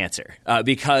there is the answer.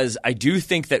 Because I do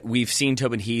think that we've seen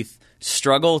Tobin Heath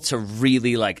struggle to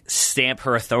really stamp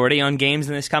her authority on games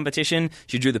in this competition.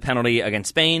 She drew the penalty against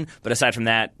Spain, but aside from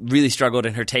that, really struggled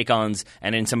in her take-ons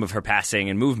and in some of her passing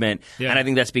and movement. Yeah. And I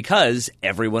think that's because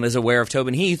everyone is aware of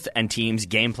Tobin Heath and teams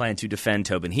game plan to defend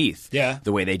Tobin Heath. Yeah.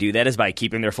 The way they do that is by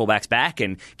keeping their fullbacks back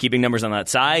and keeping numbers on that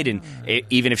side. And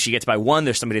even if she gets by one,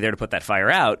 there's somebody there to put that fire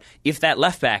out. If that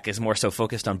left back is more so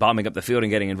focused on bombing up the field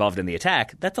and getting involved in the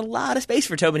attack, that's a lot of space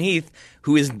for Tobin Heath,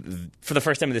 who is, for the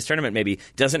first time in this tournament maybe,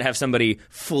 doesn't have somebody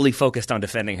fully focused on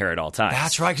defending her at all times.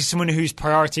 That's right, because someone whose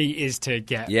priority is to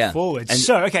get forward. And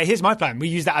so, okay, here's my plan. We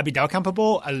use that Abby Dahlkemper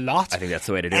ball a lot. I think that's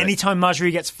the way to do it. Anytime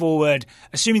Majri gets forward,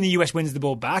 assuming the US wins the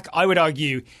ball back, I would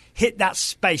argue hit that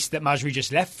space that Majri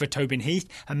just left for Tobin Heath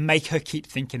and make her keep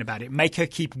thinking about it. Make her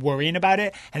keep worrying about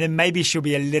it, and then maybe she'll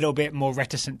be a little bit more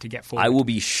reticent to get forward. I will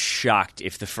be shocked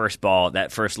if the first ball,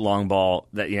 that first long ball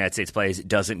that the United States plays,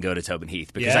 doesn't go to Tobin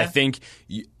Heath. Because I think,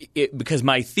 because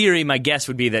my guess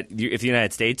would be that if the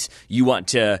United States, you want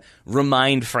to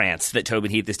remind France that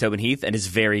Tobin Heath is Tobin Heath and is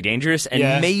very dangerous,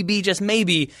 and maybe, just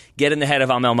maybe, get in the head of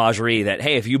Amel Majri that,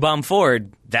 hey, if you bomb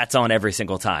forward, that's on every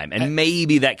single time. And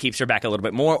maybe that keeps her back a little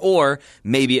bit more, or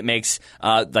maybe it makes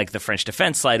like the French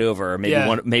defense slide over, or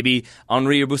maybe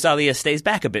Henri or Boussalia stays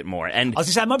back a bit more. And I was going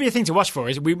to say, that might be a thing to watch for,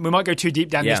 is we might go too deep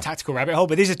down this tactical rabbit hole,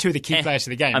 but these are two of the key players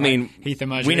of the game. I mean, Heath and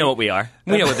Marjorie. We know what we are.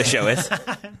 We know what the show is.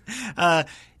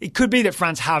 It could be that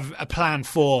France have a plan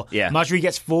for Marjorie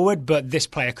gets forward, but this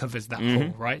player covers that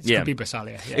hole, right? It could be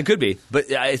Boussalia. Yeah. It could be.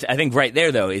 But I think right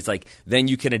there, though, is like, then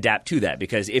you can adapt to that,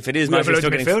 because if it is Marjorie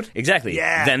still getting midfield? Exactly.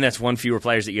 Yeah. Then that's one fewer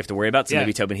players that you have to worry about. So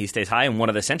maybe Tobin Heath stays high, and one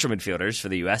of the central midfielders for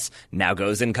the U.S. now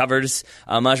goes and covers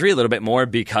Marjorie a little bit more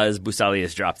because Boussalia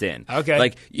is dropped in. Okay.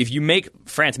 Like, if you make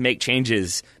France make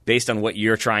changes based on what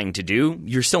you're trying to do,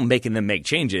 you're still making them make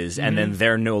changes, and then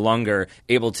they're no longer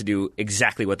able to do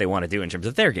exactly what they want to do in terms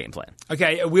of their game plan.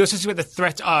 Okay, we also see with the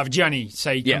threat of Gianni,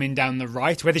 say, coming down the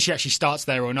right, whether she actually starts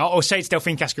there or not, or say it's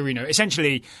Delphine Cascarino.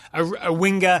 Essentially, a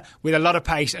winger with a lot of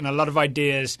pace and a lot of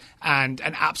ideas and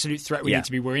an absolute threat we need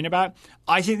to be worrying about.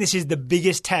 I think this is the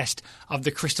biggest test of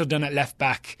the Crystal Dunn at left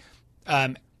back.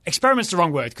 Experiment's the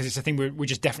wrong word, because it's a thing we're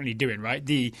just definitely doing, right?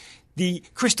 The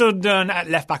Crystal Dunn at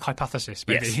left back hypothesis,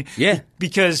 maybe. Yes. Yeah.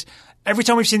 Because every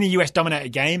time we've seen the US dominate a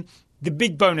game, the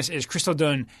big bonus is Crystal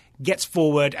Dunn gets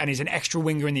forward and is an extra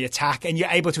winger in the attack, and you're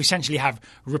able to essentially have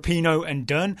Rapinoe and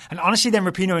Dunn. And honestly, then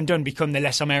Rapinoe and Dunn become the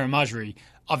Les Omer and Marjorie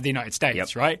of the United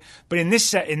States, right? But in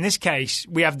this case,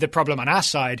 we have the problem on our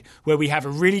side where we have a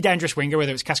really dangerous winger,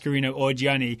 whether it's Cascarino or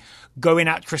Gianni, going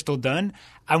at Crystal Dunn.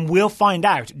 And we'll find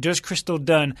out, does Crystal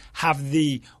Dunn have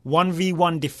the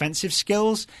 1v1 defensive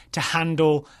skills to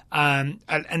handle an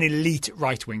elite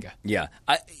right winger? Yeah.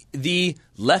 The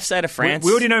left side of France...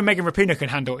 We already know Megan Rapinoe can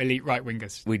handle elite right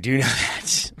wingers. We do know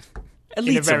that.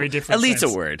 Elite's in a very different elite's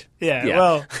sense. A word. Yeah,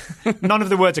 well, none of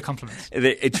the words are compliments.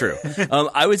 True.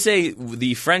 I would say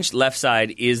the French left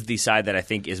side is the side that I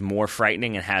think is more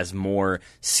frightening and has more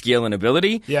skill and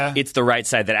ability. Yeah. It's the right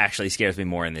side that actually scares me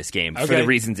more in this game for the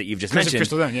reasons that you've just mentioned.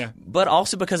 Crystal Dunn, but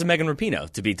also because of Megan Rapinoe,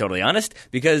 to be totally honest,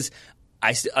 because...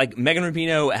 Megan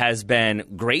Rapinoe has been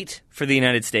great for the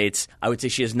United States. I would say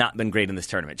she has not been great in this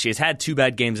tournament. She has had 2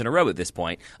 bad games in a row at this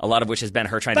point, a lot of which has been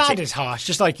her trying to... Bad is harsh,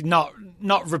 just like not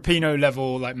Rapinoe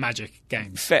level like magic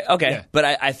games. Okay, yeah. But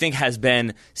I think has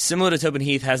been similar to Tobin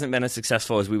Heath, hasn't been as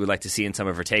successful as we would like to see in some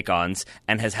of her take-ons,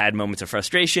 and has had moments of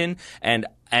frustration, and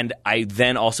I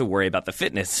then also worry about the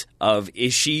fitness of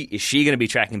is she going to be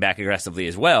tracking back aggressively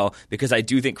as well, because I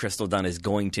do think Crystal Dunn is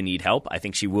going to need help. I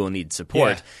think she will need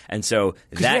support, and so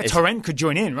Torrent could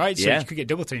join in, right? So you could get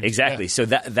double teamed. Exactly. So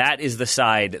that is the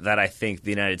side that I think the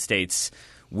United States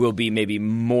will be maybe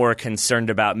more concerned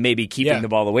about, maybe keeping the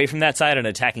ball away from that side and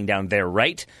attacking down their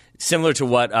right. Similar to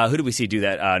what, who did we see do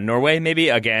that? Norway, maybe,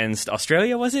 against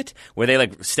Australia, was it? Where they,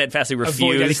 steadfastly refused.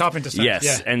 Avoid Ellie Carpenter stuff.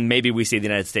 Yes, and maybe we see the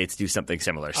United States do something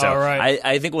similar. So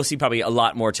I think we'll see probably a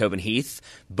lot more Tobin Heath,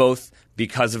 both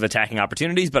because of attacking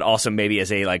opportunities, but also maybe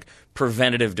as a,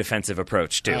 preventative defensive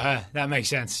approach, too. That makes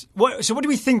sense. So what do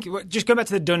we think? Just go back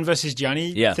to the Dunn versus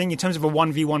Gianni thing in terms of a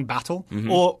 1v1 battle,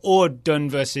 or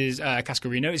Dunn versus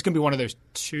Cascarino. It's going to be one of those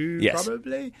two,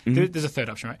 probably. There's a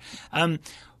third option, right?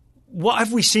 What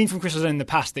have we seen from Crystal Dunn in the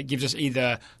past that gives us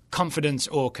either confidence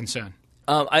or concern?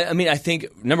 I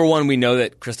think, number one, we know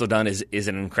that Crystal Dunn is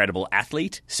an incredible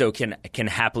athlete, so can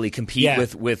happily compete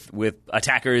with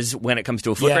attackers when it comes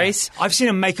to a foot race. I've seen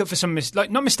her make up for some,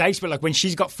 not mistakes, but when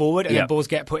she's got forward and then balls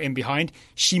get put in behind,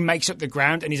 she makes up the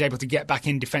ground and is able to get back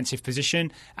in defensive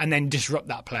position and then disrupt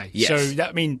that play. Yes.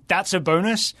 So, that's a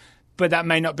bonus. But that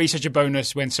may not be such a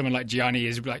bonus when someone like Gianni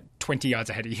is 20 yards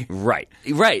ahead of you.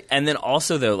 Right. And then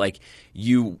also, though,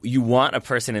 you want a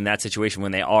person in that situation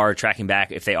when they are tracking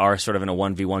back, if they are sort of in a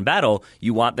 1v1 battle,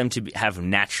 you want them to have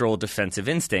natural defensive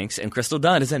instincts. And Crystal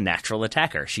Dunn is a natural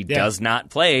attacker. She does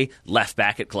not play left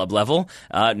back at club level,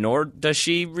 nor does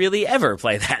she really ever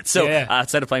play that. So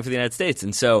outside of playing for the United States.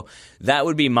 And so that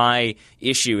would be my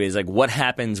issue is what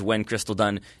happens when Crystal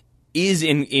Dunn is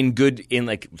in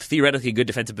theoretically good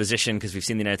defensive position, because we've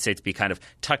seen the United States be kind of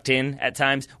tucked in at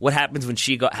times. What happens when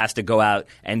she has to go out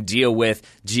and deal with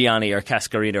Gianni or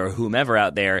Cascarino or whomever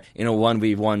out there in a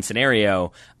 1v1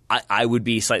 scenario? I would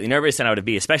be slightly nervous, and I would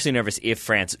be especially nervous if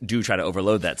France do try to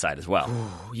overload that side as well.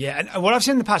 Ooh, yeah, and what I've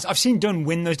seen in the past, I've seen Dunn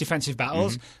win those defensive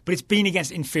battles, but it's been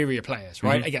against inferior players,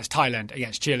 right? Against Thailand,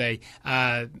 against Chile,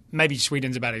 maybe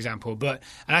Sweden's a bad example. And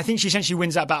I think she essentially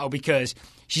wins that battle because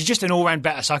she's just an all-round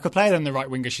better soccer player than the right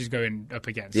winger she's going up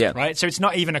against, right? So it's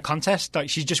not even a contest.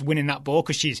 She's just winning that ball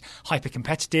because she's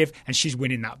hyper-competitive and she's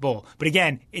winning that ball. But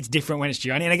again, it's different when it's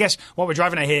Gianni. And I guess what we're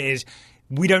driving at here is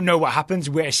we don't know what happens.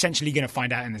 We're essentially going to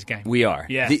find out in this game. We are.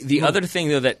 Yeah. The other thing,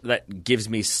 though, that gives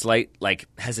me slight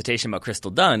hesitation about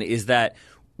Crystal Dunn is that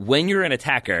when you're an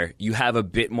attacker, you have a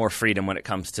bit more freedom when it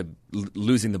comes to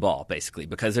losing the ball, basically,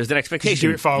 because there's an expectation.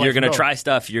 You're going to try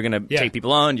stuff, you're going to take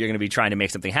people on, you're going to be trying to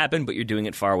make something happen, but you're doing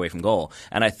it far away from goal.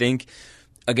 And I think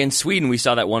against Sweden, we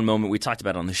saw that one moment we talked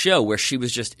about on the show where she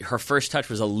was just, her first touch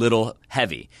was a little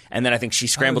heavy. And then I think she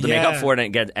scrambled to make up for it,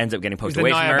 and it ends up getting poked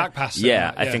away from her. Back pass,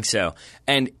 I think so.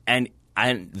 And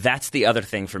that's the other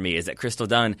thing for me, is that Crystal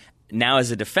Dunn, now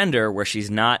as a defender, where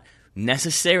she's not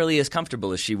necessarily as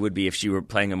comfortable as she would be if she were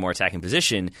playing a more attacking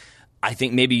position, I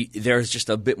think maybe there's just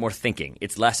a bit more thinking.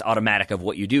 It's less automatic of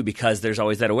what you do, because there's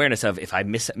always that awareness of, if I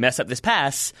mess up this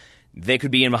pass, they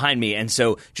could be in behind me. And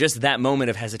so just that moment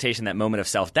of hesitation, that moment of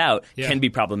self-doubt can be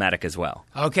problematic as well.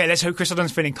 Okay, let's hope Crystal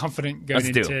Dunn's feeling confident going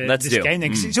into this game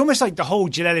then. Because it's almost like the whole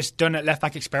Jill Ellis Dunn at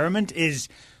left-back experiment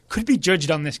could be judged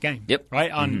on this game,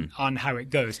 right? On how it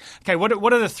goes. Okay,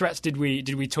 what other threats did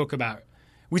we talk about?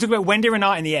 We talked about Wendy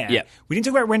Renard in the air. Yeah. We didn't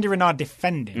talk about Wendy Renard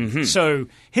defending. So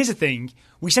here's the thing.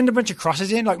 We send a bunch of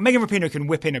crosses in. Like, Megan Rapinoe can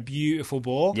whip in a beautiful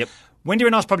ball. Yep. Wendy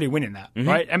Renard's probably winning that,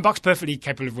 right? And Mbok's perfectly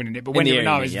capable of winning it, but Wendy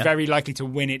Renard is very likely to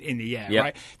win it in the air,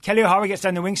 right? Kelly O'Hara gets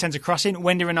down the wing, sends a cross in.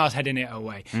 Wendy Renard's heading it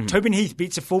away. Tobin Heath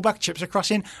beats a fullback, chips a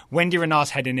cross in. Wendy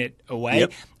Renard's heading it away.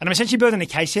 And I'm essentially building a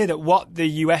case here that what the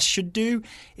US should do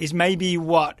is maybe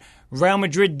what Real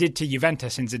Madrid did to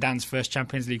Juventus in Zidane's first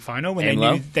Champions League final, when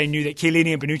they knew that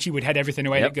Chiellini and Bonucci would head everything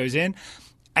away that goes in.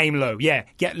 Aim low,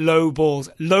 get low balls.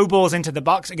 Low balls into the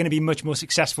box are going to be much more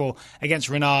successful against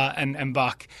Renard and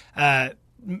Mbok.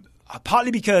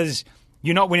 Partly because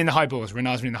you're not winning the high balls,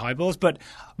 Renard's winning the high balls. But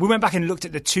we went back and looked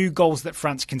at the 2 goals that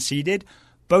France conceded.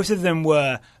 Both of them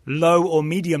were low or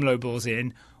medium low balls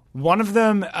in. One of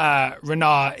them,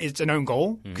 Renard, is an own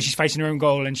goal because she's facing her own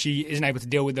goal and she isn't able to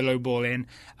deal with the low ball in.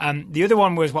 The other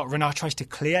one was what Renard tries to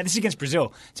clear. This is against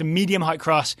Brazil. It's a medium height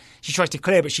cross. She tries to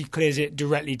clear, but she clears it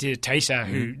directly to Teysa,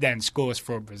 who then scores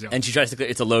for Brazil. And she tries to clear.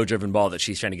 It's a low driven ball that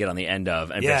she's trying to get on the end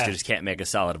of, and Vesta just can't make a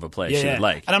solid of a play she would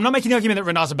like. And I'm not making the argument that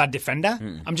Renard's a bad defender.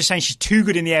 I'm just saying she's too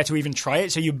good in the air to even try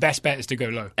it, so your best bet is to go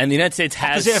low. And the United States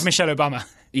has... Opposite of Michelle Obama.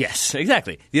 Yes,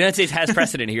 exactly. The United States has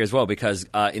precedent here as well, because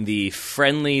in the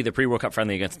pre-World Cup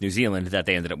friendly against New Zealand that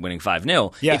they ended up winning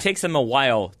 5-0, it takes them a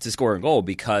while to score a goal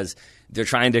because they're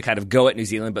trying to kind of go at New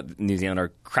Zealand, but New Zealand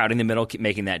are crowding the middle, keep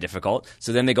making that difficult.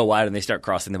 So then they go wide and they start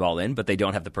crossing the ball in, but they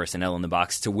don't have the personnel in the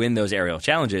box to win those aerial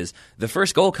challenges. The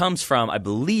first goal comes from, I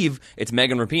believe it's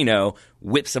Megan Rapinoe,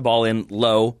 whips a ball in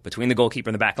low between the goalkeeper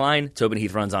and the back line. Tobin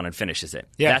Heath runs on and finishes it.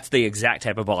 Yeah. That's the exact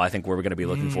type of ball I think we're going to be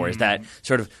looking for, is that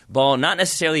sort of ball, not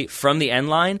necessarily from the end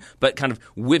line, but kind of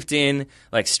whipped in,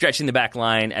 like stretching the back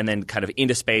line and then kind of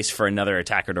into space for another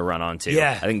attacker to run onto.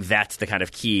 Yeah. I think that's the kind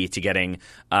of key to getting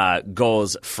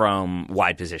goals from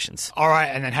wide positions. All right,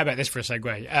 and then how about this for a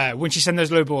segue? When you send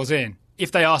those low balls in,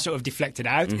 if they are sort of deflected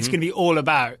out, it's going to be all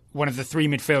about one of the 3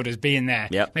 midfielders being there,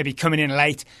 maybe coming in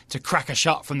late to crack a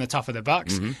shot from the top of the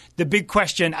box. The big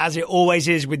question, as it always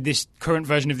is with this current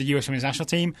version of the US Women's National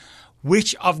Team,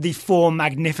 which of the 4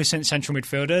 magnificent central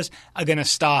midfielders are going to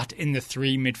start in the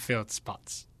 3 midfield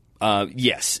spots?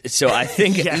 Yes. So I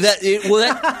think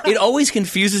it always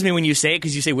confuses me when you say it,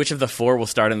 because you say which of the 4 will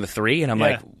start in the 3, and I'm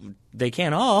like, they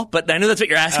can't all. But I know that's what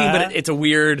you're asking, but it's a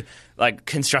weird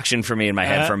construction for me in my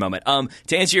head for a moment.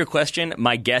 To answer your question,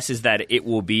 my guess is that it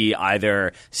will be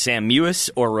either Sam Mewis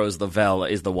or Rose Lavelle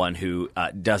is the one who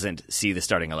doesn't see the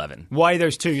starting 11. Why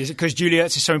those 2? Is it because Julia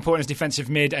Ertz is so important as defensive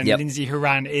mid and Lindsay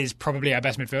Horan is probably our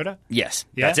best midfielder? Yes.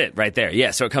 That's it right there. Yeah.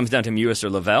 So it comes down to Mewis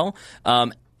or Lavelle.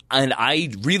 And I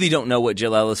really don't know what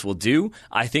Jill Ellis will do.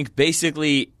 I think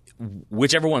basically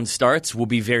whichever one starts will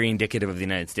be very indicative of the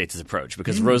United States' approach,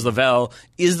 because Rose Lavelle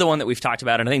is the one that we've talked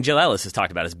about, and I think Jill Ellis has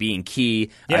talked about as being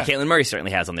key. Caitlin Murray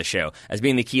certainly has on this show, as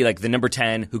being the key, like the number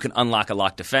 10 who can unlock a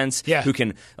locked defense, who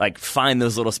can find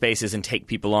those little spaces and take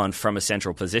people on from a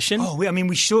central position. Oh,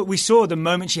 we saw the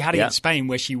moment she had against Spain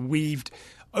where she weaved,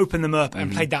 opened them up,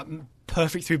 and played that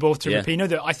perfect through ball to Rapinoe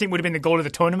that I think would have been the goal of the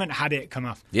tournament had it come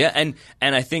off. Yeah, and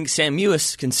I think Sam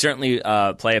Mewis can certainly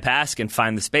play a pass, can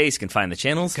find the space, can find the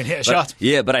channels. Can hit a shot.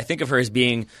 Yeah, but I think of her as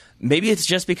being, maybe it's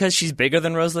just because she's bigger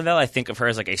than Rose Lavelle, I think of her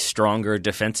as a stronger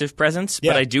defensive presence.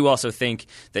 But I do also think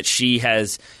that she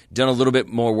has done a little bit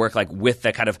more work with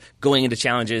the kind of going into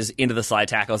challenges, into the slide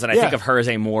tackles, and I think of her as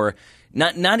a more...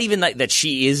 Not even that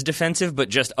she is defensive, but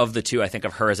just of the 2, I think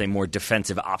of her as a more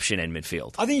defensive option in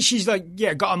midfield. I think she's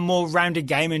got a more rounded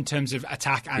game in terms of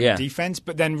attack and defense,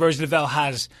 but then Rose Lavelle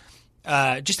has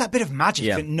just that bit of magic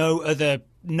that no other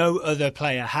no other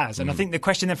player has. And I think the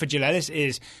question then for Jill Ellis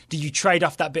is, do you trade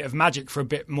off that bit of magic for a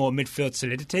bit more midfield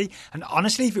solidity? And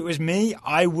honestly, if it was me,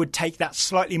 I would take that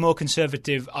slightly more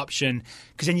conservative option,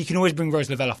 because then you can always bring Rose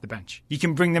Lavelle off the bench. You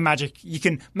can bring the magic, you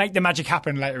can make the magic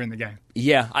happen later in the game.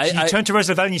 Yeah. You turn to Rose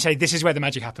Lavelle and you say, this is where the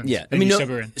magic happens. Yeah. Then you sub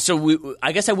her in. So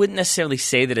I guess I wouldn't necessarily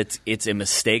say that it's a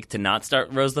mistake to not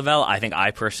start Rose Lavelle. I think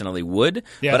I personally would.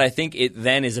 Yeah. But I think it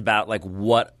then is about like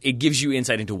what it gives you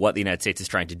insight into what the United States is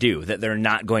trying to do, that they're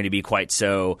not going to be quite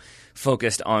so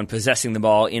focused on possessing the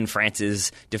ball in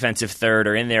France's defensive third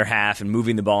or in their half and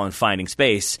moving the ball and finding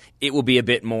space. It will be a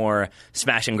bit more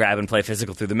smash and grab and play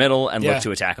physical through the middle and look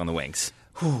to attack on the wings.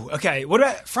 Okay, what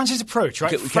about France's approach,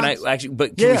 right? Can I actually?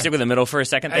 But can we stick with the middle for a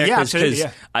second there? Yeah, absolutely.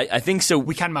 Yeah. I think so.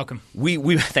 We can, Malcolm.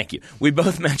 We thank you. We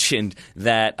both mentioned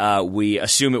that we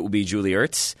assume it will be Julie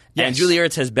Ertz, and Julie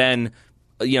Ertz has been,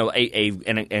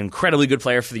 an incredibly good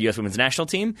player for the U.S. Women's National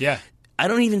Team. Yeah, I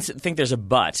don't even think there's a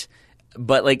but.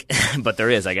 But but there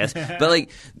is, I guess.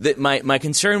 But my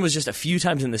concern was just a few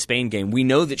times in the Spain game, we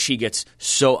know that she gets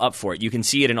so up for it. You can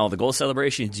see it in all the goal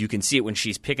celebrations. You can see it when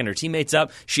she's picking her teammates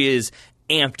up. She is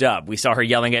amped up. We saw her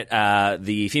yelling at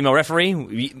the female referee.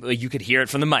 You could hear it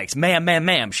from the mics. Ma'am, ma'am,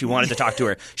 ma'am. She wanted to talk to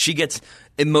her. She gets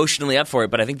emotionally up for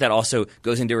it, but I think that also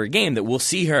goes into her game, that we'll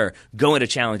see her go into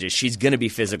challenges. She's going to be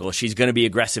physical. She's going to be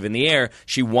aggressive in the air.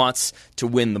 She wants to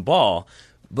win the ball.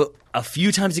 But a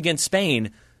few times against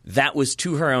Spain, that was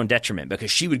to her own detriment, because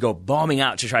she would go bombing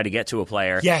out to try to get to a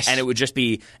player. Yes. And it would just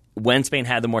be, when Spain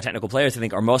had the more technical players, I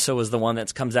think Hermoso was the one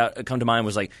that's come to mind,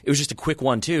 was like, it was just a quick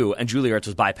 1-2 and Julie Ertz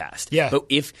was bypassed. Yeah. But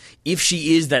if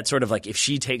she is that sort of if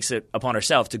she takes it upon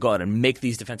herself to go out and make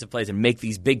these defensive plays and make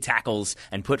these big tackles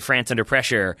and put France under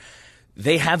pressure,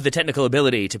 they have the technical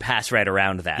ability to pass right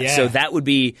around that. Yeah. So that would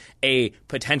be a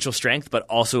potential strength, but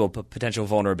also a potential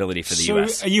vulnerability for the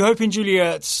U.S. So are you hoping Julie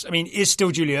Ertz, is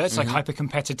still Julie Ertz,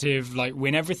 hyper-competitive,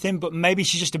 win everything, but maybe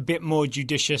she's just a bit more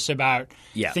judicious about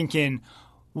thinking,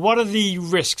 what are the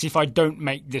risks if I don't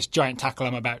make this giant tackle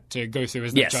I'm about to go through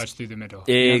as they charge through the middle?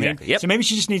 Exactly. Yep. So maybe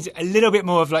she just needs a little bit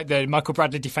more of the Michael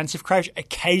Bradley defensive crouch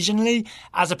occasionally,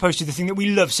 as opposed to the thing that we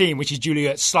love seeing, which is Julie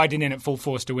Ertz sliding in at full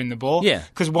force to win the ball. Yeah.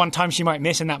 Because one time she might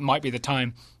miss, and that might be the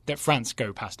time that France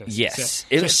go past us. Yes.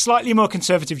 So slightly more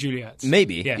conservative Julie Ertz.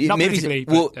 Maybe. Yeah, not politically.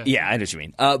 I know what you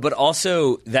mean. But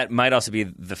also, that might also be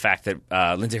the fact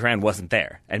that Lindsey Horan wasn't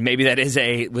there. And maybe that is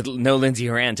with no Lindsey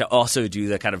Horan to also do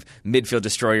the kind of midfield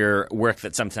destroyer work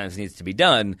that sometimes needs to be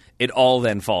done. It all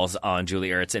then falls on Julie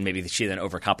Ertz, and maybe she then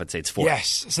overcompensates for it.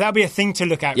 Yes. So that'll be a thing to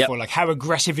look out for. How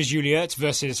aggressive is Julie Ertz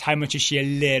versus how much is she a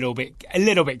little bit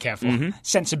careful,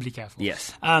 sensibly careful.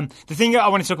 Yes. The thing that I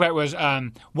wanted to talk about was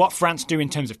what France do in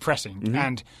terms of pressing.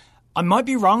 And I might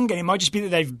be wrong, and it might just be that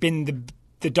they've been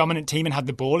the dominant team and had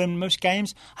the ball in most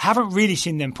games. I haven't really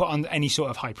seen them put on any sort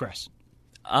of high press.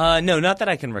 No, not that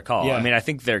I can recall. Yeah. I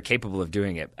think they're capable of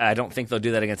doing it. I don't think they'll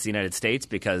do that against the United States,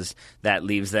 because that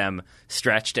leaves them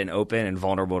stretched and open and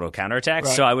vulnerable to counterattacks.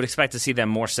 Right. So I would expect to see them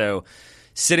more so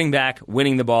sitting back,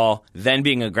 winning the ball, then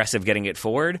being aggressive, getting it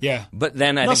forward. Yeah. But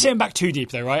then not sitting back too deep,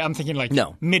 though, right? I'm thinking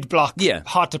mid-block,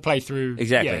 hard to play through.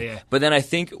 Exactly. Yeah. But then I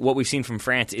think what we've seen from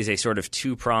France is a sort of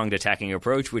two-pronged attacking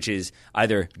approach, which is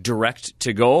either direct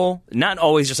to goal, not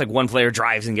always just one player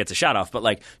drives and gets a shot off,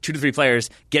 but 2 to 3 players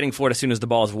getting forward as soon as the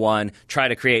ball is won, try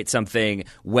to create something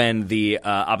when the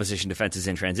opposition defense is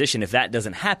in transition. If that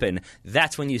doesn't happen,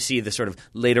 that's when you see the sort of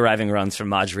late-arriving runs from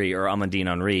Majri or Amandine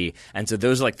Henry. And so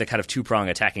those are the kind of two-pronged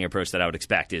attacking approach that I would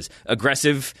expect, is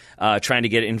aggressive, trying to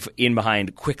get in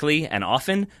behind quickly and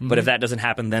often, but if that doesn't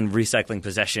happen, then recycling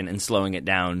possession and slowing it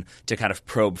down to kind of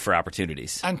probe for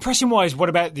opportunities. And pressing-wise, what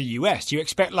about the US? Do you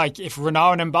expect, if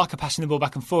Renard and Mbappe are passing the ball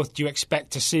back and forth, do you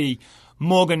expect to see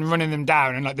Morgan running them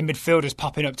down and the midfielders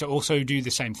popping up to also do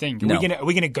the same thing? Are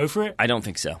we going to go for it? I don't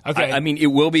think so. Okay. It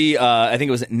will be, I think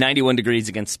it was 91 degrees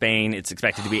against Spain. It's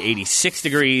expected to be 86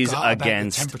 degrees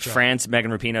against France. Megan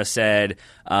Rapinoe said,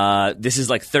 this is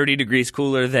 30 degrees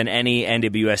cooler than any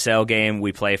NWSL game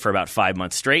we play for about 5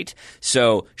 months straight.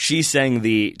 So she's saying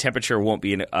the temperature won't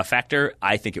be a factor.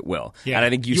 I think it will. Yeah. And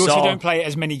I think you also don't play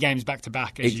as many games back to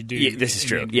back as you do. Yeah, this is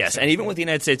true. Yes. And even with the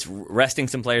United States resting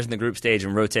some players in the group stage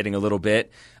and rotating a little bit,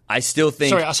 I still think...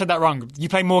 Sorry, I said that wrong. You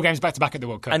play more games back-to-back at the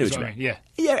World Cup. I know what you mean.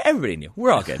 Yeah, everybody knew.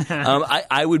 We're all good.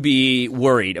 I would be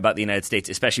worried about the United States,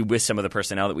 especially with some of the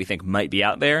personnel that we think might be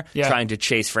out there, trying to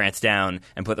chase France down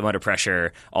and put them under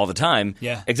pressure all the time.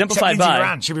 Yeah. Exemplified by...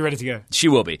 Moran, she'll be ready to go. She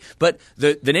will be. But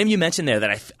the name you mentioned there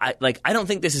that I don't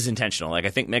think this is intentional. I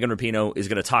think Megan Rapinoe is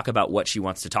going to talk about what she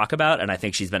wants to talk about, and I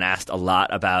think she's been asked a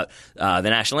lot about the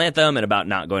national anthem and about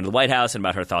not going to the White House and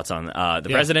about her thoughts on the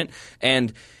president.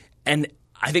 And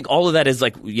I think all of that is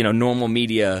like, normal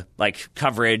media like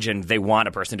coverage, and they want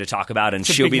a person to talk about, and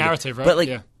it's she'll a big be narrative, right? But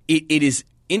like it is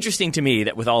interesting to me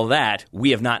that with all that,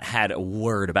 we have not had a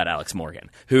word about Alex Morgan,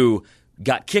 who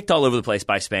got kicked all over the place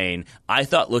by Spain. I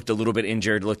thought looked a little bit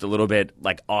injured, looked a little bit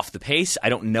like off the pace. I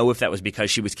don't know if that was because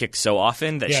she was kicked so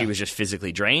often that she was just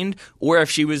physically drained, or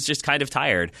if she was just kind of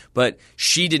tired. But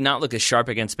she did not look as sharp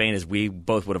against Spain as we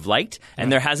both would have liked.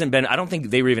 And there hasn't been, I don't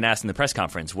think they were even asked in the press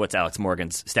conference, what's Alex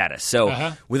Morgan's status?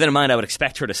 So with that in mind, I would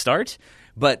expect her to start.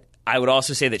 But I would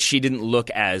also say that she didn't look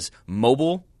as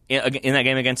mobile in that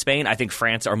game against Spain. I think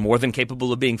France are more than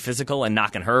capable of being physical and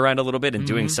knocking her around a little bit and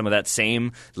doing some of that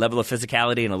same level of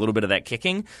physicality and a little bit of that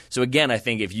kicking. So again, I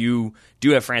think if you do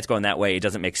have France going that way, it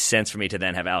doesn't make sense for me to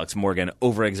then have Alex Morgan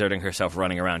overexerting herself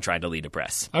running around trying to lead a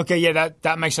press. Okay, yeah,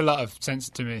 that makes a lot of sense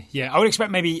to me. Yeah, I would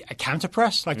expect maybe a counter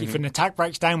press. Like if an attack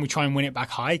breaks down, we try and win it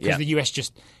back high, because the US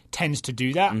just tends to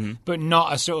do that, but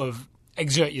not a sort of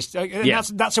exert yourself.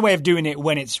 That's a way of doing it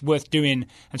when it's worth doing,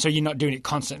 and so you're not doing it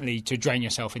constantly to drain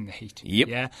yourself in the heat.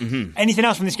 Yeah. Anything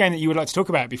else from this game that you would like to talk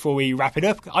about before we wrap it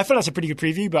up? I feel that's a pretty good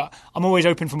preview, but I'm always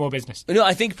open for more business. No,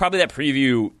 I think probably that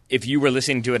preview, if you were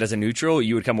listening to it as a neutral,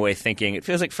 you would come away thinking it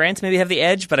feels like France maybe have the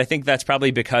edge, but I think that's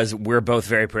probably because we're both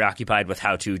very preoccupied with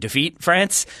how to defeat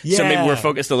France. So maybe we're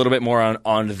focused a little bit more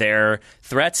on their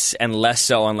threats and less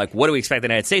so on like what do we expect the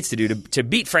United States to do to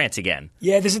beat France again.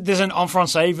 Yeah, there's an en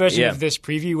français version of this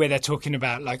preview where they're talking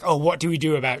about like, oh, what do we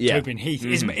do about Tobin Heath?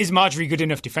 Is Marjorie good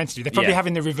enough defensively? They're probably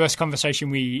having the reverse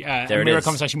conversation mirror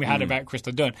conversation we had about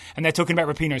Crystal Dunn, and they're talking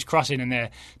about Rapinoe's crossing, and they're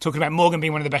talking about Morgan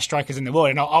being one of the best strikers in the world,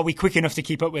 and are we quick enough to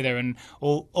keep up with her, and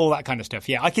all that kind of stuff.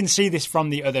 Yeah, I can see this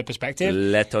from the other perspective.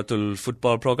 Le Total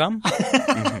Football Program.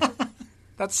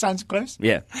 That sounds close.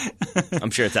 Yeah,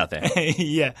 I'm sure it's out there.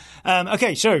 Yeah.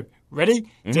 Okay, so ready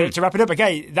to wrap it up?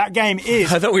 Okay, that game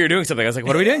is... I thought we were doing something. I was like,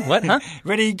 what are we doing? What? Huh?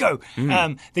 Ready, go.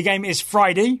 The game is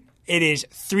Friday. It is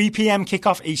 3 p.m.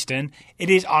 kickoff Eastern.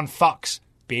 It is on Fox.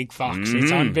 Big Fox.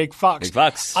 It's on Big Fox. Big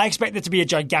Fox. I expect there to be a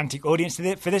gigantic audience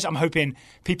for this. I'm hoping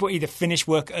people either finish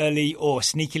work early or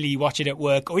sneakily watch it at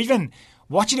work, or even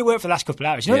watch it at work for the last couple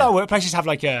of hours. You know, a lot of workplaces have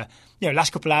like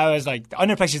last couple of hours. Like I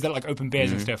know places that like open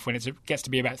beers and stuff when it gets to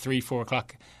be about 3-4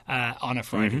 o'clock on a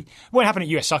Friday. It won't happen at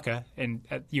US Soccer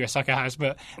at US Soccer House,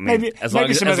 but maybe as long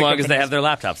as they have their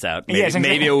laptops out,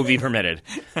 maybe it will be permitted.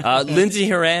 Lindsey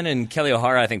Horan and Kelly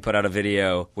O'Hara, I think, put out a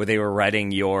video where they were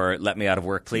writing your "Let me out of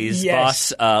work, please,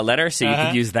 boss" letter, so you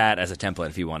could use that as a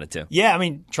template if you wanted to. Yeah, I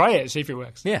mean, try it, see if it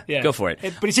works. Yeah, go for it.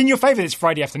 But it's in your favor. It's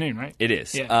Friday afternoon, right? It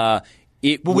is. Yeah.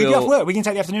 Will we be off work? We can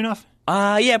take the afternoon off?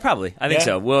 Yeah, probably. I think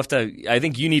so. We'll have to. I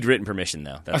think you need written permission,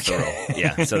 though. That's the rule.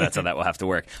 Yeah, so that's how that will have to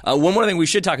work. One more thing we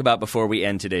should talk about before we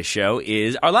end today's show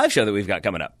is our live show that we've got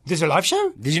coming up. There's a live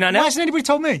show? Did you not know? Why hasn't anybody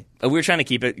told me? We were trying to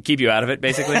keep you out of it,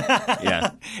 basically.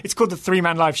 Yeah. It's called the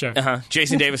 3-Man Live Show.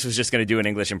 Jason Davis was just going to do an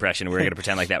English impression. We were going to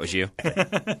pretend like that was you.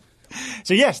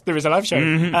 So yes, there is a live show.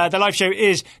 The live show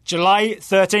is July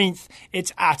 13th.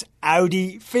 It's at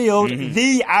Audi Field,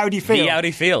 the Audi Field. The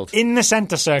Audi Field. In the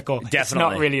centre circle. Definitely. It's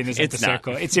not really in the centre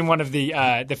circle. It's in one of the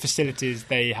facilities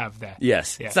they have there.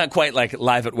 Yes. Yeah. It's not quite like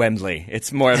live at Wembley.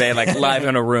 It's more of a like live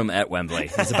in a room at Wembley.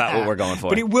 It's about what we're going for.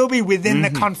 But it will be within the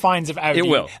confines of Audi. It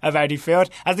will. Of Audi Field.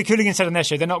 As the Cooligans said on their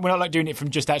show, we're not like doing it from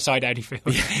just outside Audi Field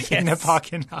in the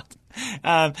parking lot.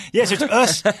 So it's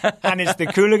us and it's the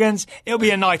Cooligans. It'll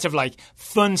be a night of like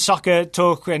fun soccer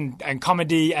talk and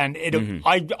comedy, and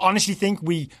I honestly think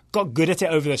we got good at it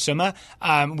over the summer.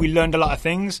 We learned a lot of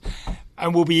things,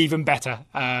 and we'll be even better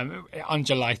on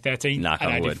July 13th. Knock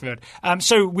on wood.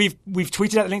 So we've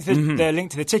tweeted out the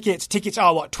link to the tickets. Tickets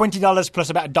are $20 plus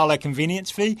about $1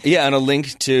 convenience fee. Yeah, and a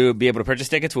link to be able to purchase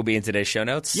tickets will be in today's show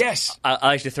notes. Yes, I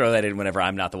like to throw that in whenever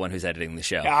I'm not the one who's editing the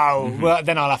show. Oh, well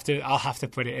then I'll have to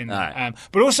put it in. All right.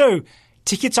 But also,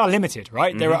 tickets are limited,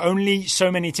 right? There are only so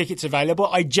many tickets available.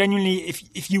 I genuinely,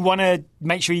 if you want to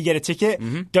make sure you get a ticket,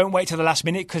 don't wait till the last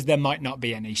minute because there might not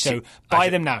be any. So buy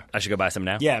them now. I should go buy some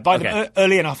now? Yeah, buy them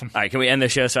early and often. All right, can we end the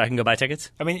show so I can go buy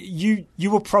tickets? I mean, you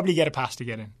will probably get a pass to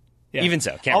get in. Yeah. Even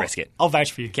so, can't risk it. I'll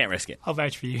vouch for you. Can't risk it. I'll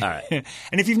vouch for you. All right.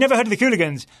 And if you've never heard of the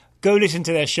Cooligans, go listen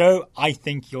to their show. I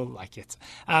think you'll like it.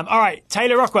 All right,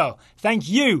 Taylor Rockwell, thank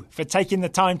you for taking the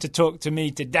time to talk to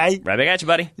me today. Right back at you,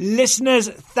 buddy. Listeners,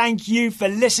 thank you for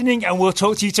listening, and we'll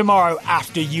talk to you tomorrow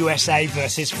after USA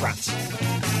versus France.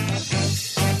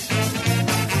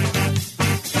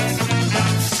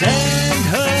 Send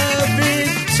her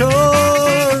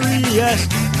victorious,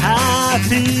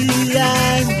 happy